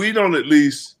 if we don't at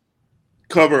least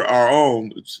cover our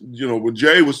own, when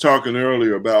Jay was talking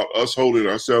earlier about us holding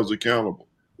ourselves accountable,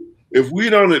 if we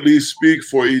don't at least speak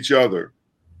for each other,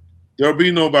 there'll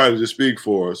be nobody to speak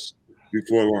for us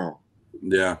before long.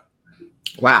 Yeah.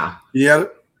 Wow. Yeah.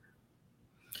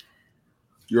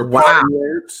 Your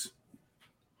words.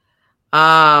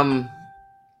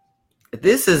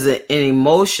 This is an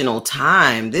emotional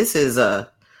time. This is a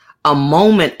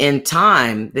moment in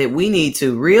time that we need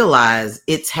to realize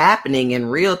it's happening in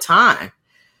real time.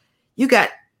 You got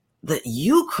the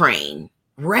Ukraine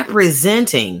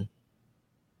representing.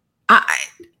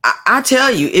 I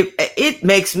tell you, it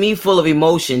makes me full of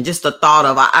emotion. Just the thought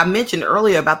of, I mentioned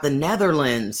earlier about the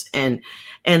Netherlands and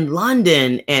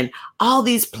London and all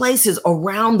these places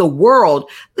around the world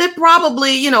that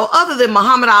probably, other than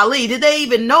Muhammad Ali, did they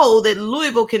even know that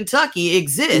Louisville, Kentucky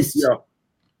exists?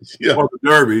 Yeah. Or the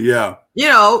Derby, yeah.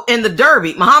 In the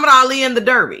Derby, Muhammad Ali in the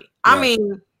Derby. Yeah. I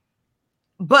mean,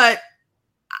 but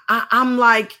I'm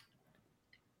like,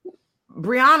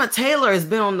 Breonna Taylor has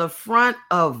been on the front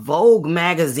of Vogue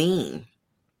magazine.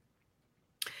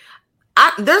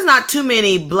 There's not too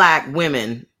many Black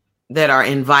women that are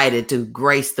invited to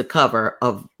grace the cover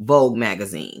of Vogue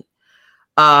magazine.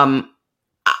 I'm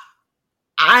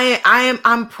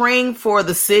praying for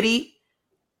the city.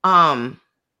 But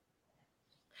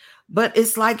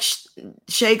it's like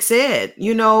Shake said,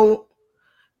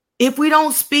 if we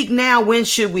don't speak now, when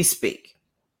should we speak?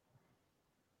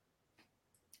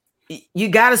 You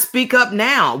got to speak up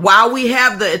now while we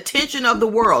have the attention of the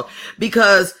world,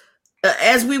 because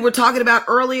as we were talking about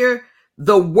earlier,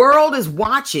 the world is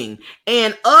watching,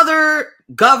 and other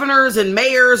governors and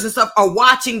mayors and stuff are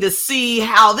watching to see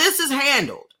how this is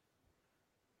handled.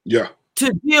 Yeah.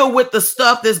 To deal with the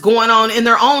stuff that's going on in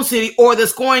their own city, or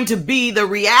that's going to be the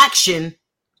reaction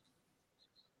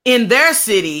in their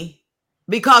city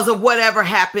because of whatever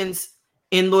happens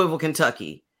in Louisville,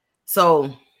 Kentucky.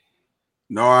 So.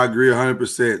 No, I agree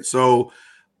 100%. So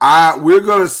we're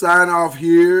going to sign off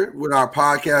here with our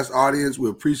podcast audience. We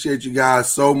appreciate you guys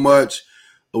so much.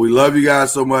 We love you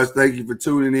guys so much. Thank you for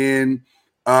tuning in.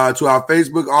 To our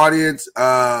Facebook audience,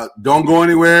 don't go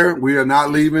anywhere. We are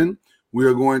not leaving. We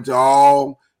are going to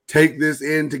all take this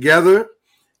in together,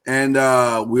 and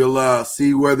we'll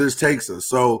see where this takes us.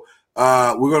 So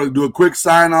we're going to do a quick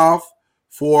sign off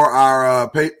for our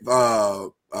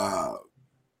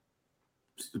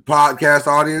podcast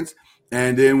audience,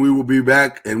 and then we will be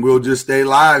back, and we'll just stay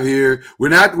live here. We're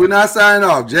not signing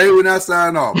off, Jay. We're not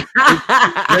signing off.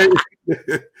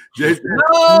 Jay said,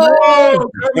 no,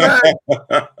 come back.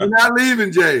 We're not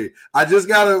leaving, Jay. I just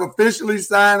got to officially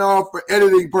sign off for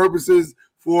editing purposes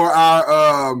for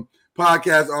our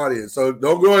podcast audience. So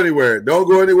don't go anywhere. Don't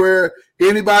go anywhere.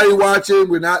 Anybody watching,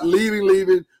 we're not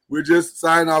leaving. We're just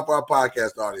signing off our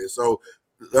podcast audience. So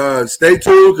stay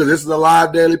tuned, because this is a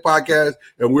live daily podcast,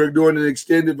 and we're doing an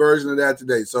extended version of that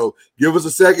today. So give us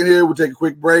a second here. We'll take a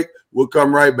quick break. We'll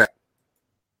come right back.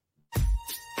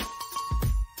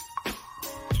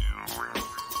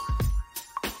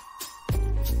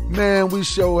 Man, we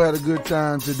sure had a good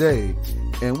time today,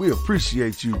 and we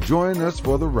appreciate you joining us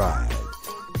for the ride.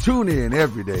 Tune in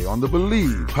every day on the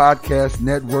Believe Podcast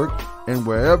Network and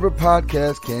wherever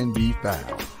podcasts can be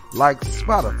found, like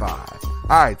Spotify,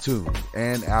 iTunes,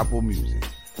 and Apple Music,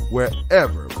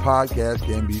 wherever podcasts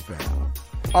can be found.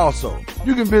 Also,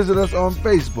 you can visit us on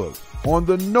Facebook on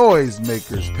the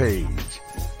Noisemakers page.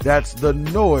 That's the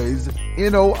Noise,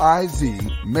 N-O-I-Z,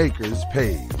 Makers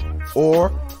page.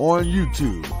 Or on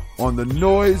YouTube on the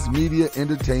Noise Media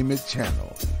Entertainment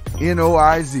channel.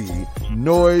 N-O-I-Z,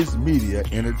 Noise Media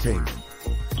Entertainment.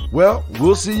 Well,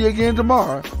 we'll see you again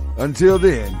tomorrow. Until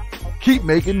then, keep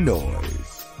making noise.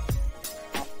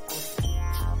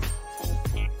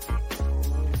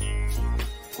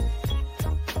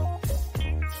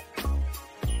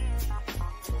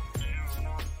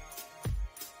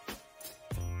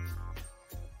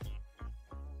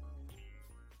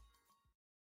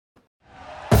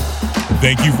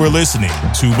 Thank you for listening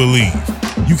to Believe.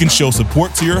 You can show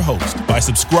support to your host by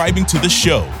subscribing to the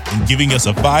show and giving us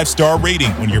a 5-star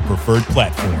rating on your preferred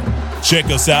platform. Check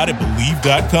us out at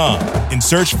Believe.com and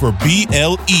search for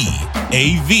BLEAV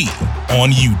on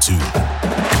YouTube.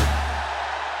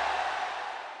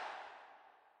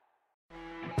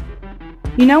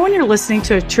 You know when you're listening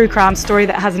to a true crime story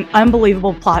that has an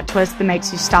unbelievable plot twist that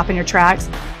makes you stop in your tracks?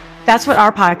 That's what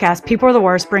our podcast, People Are the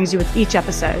Worst, brings you with each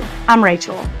episode. I'm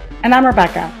Rachel. And I'm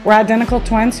Rebecca. We're identical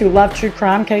twins who love true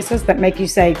crime cases that make you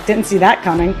say, didn't see that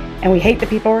coming, and we hate the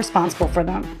people responsible for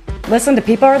them. Listen to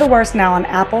People Are the Worst now on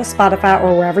Apple, Spotify,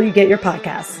 or wherever you get your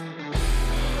podcasts.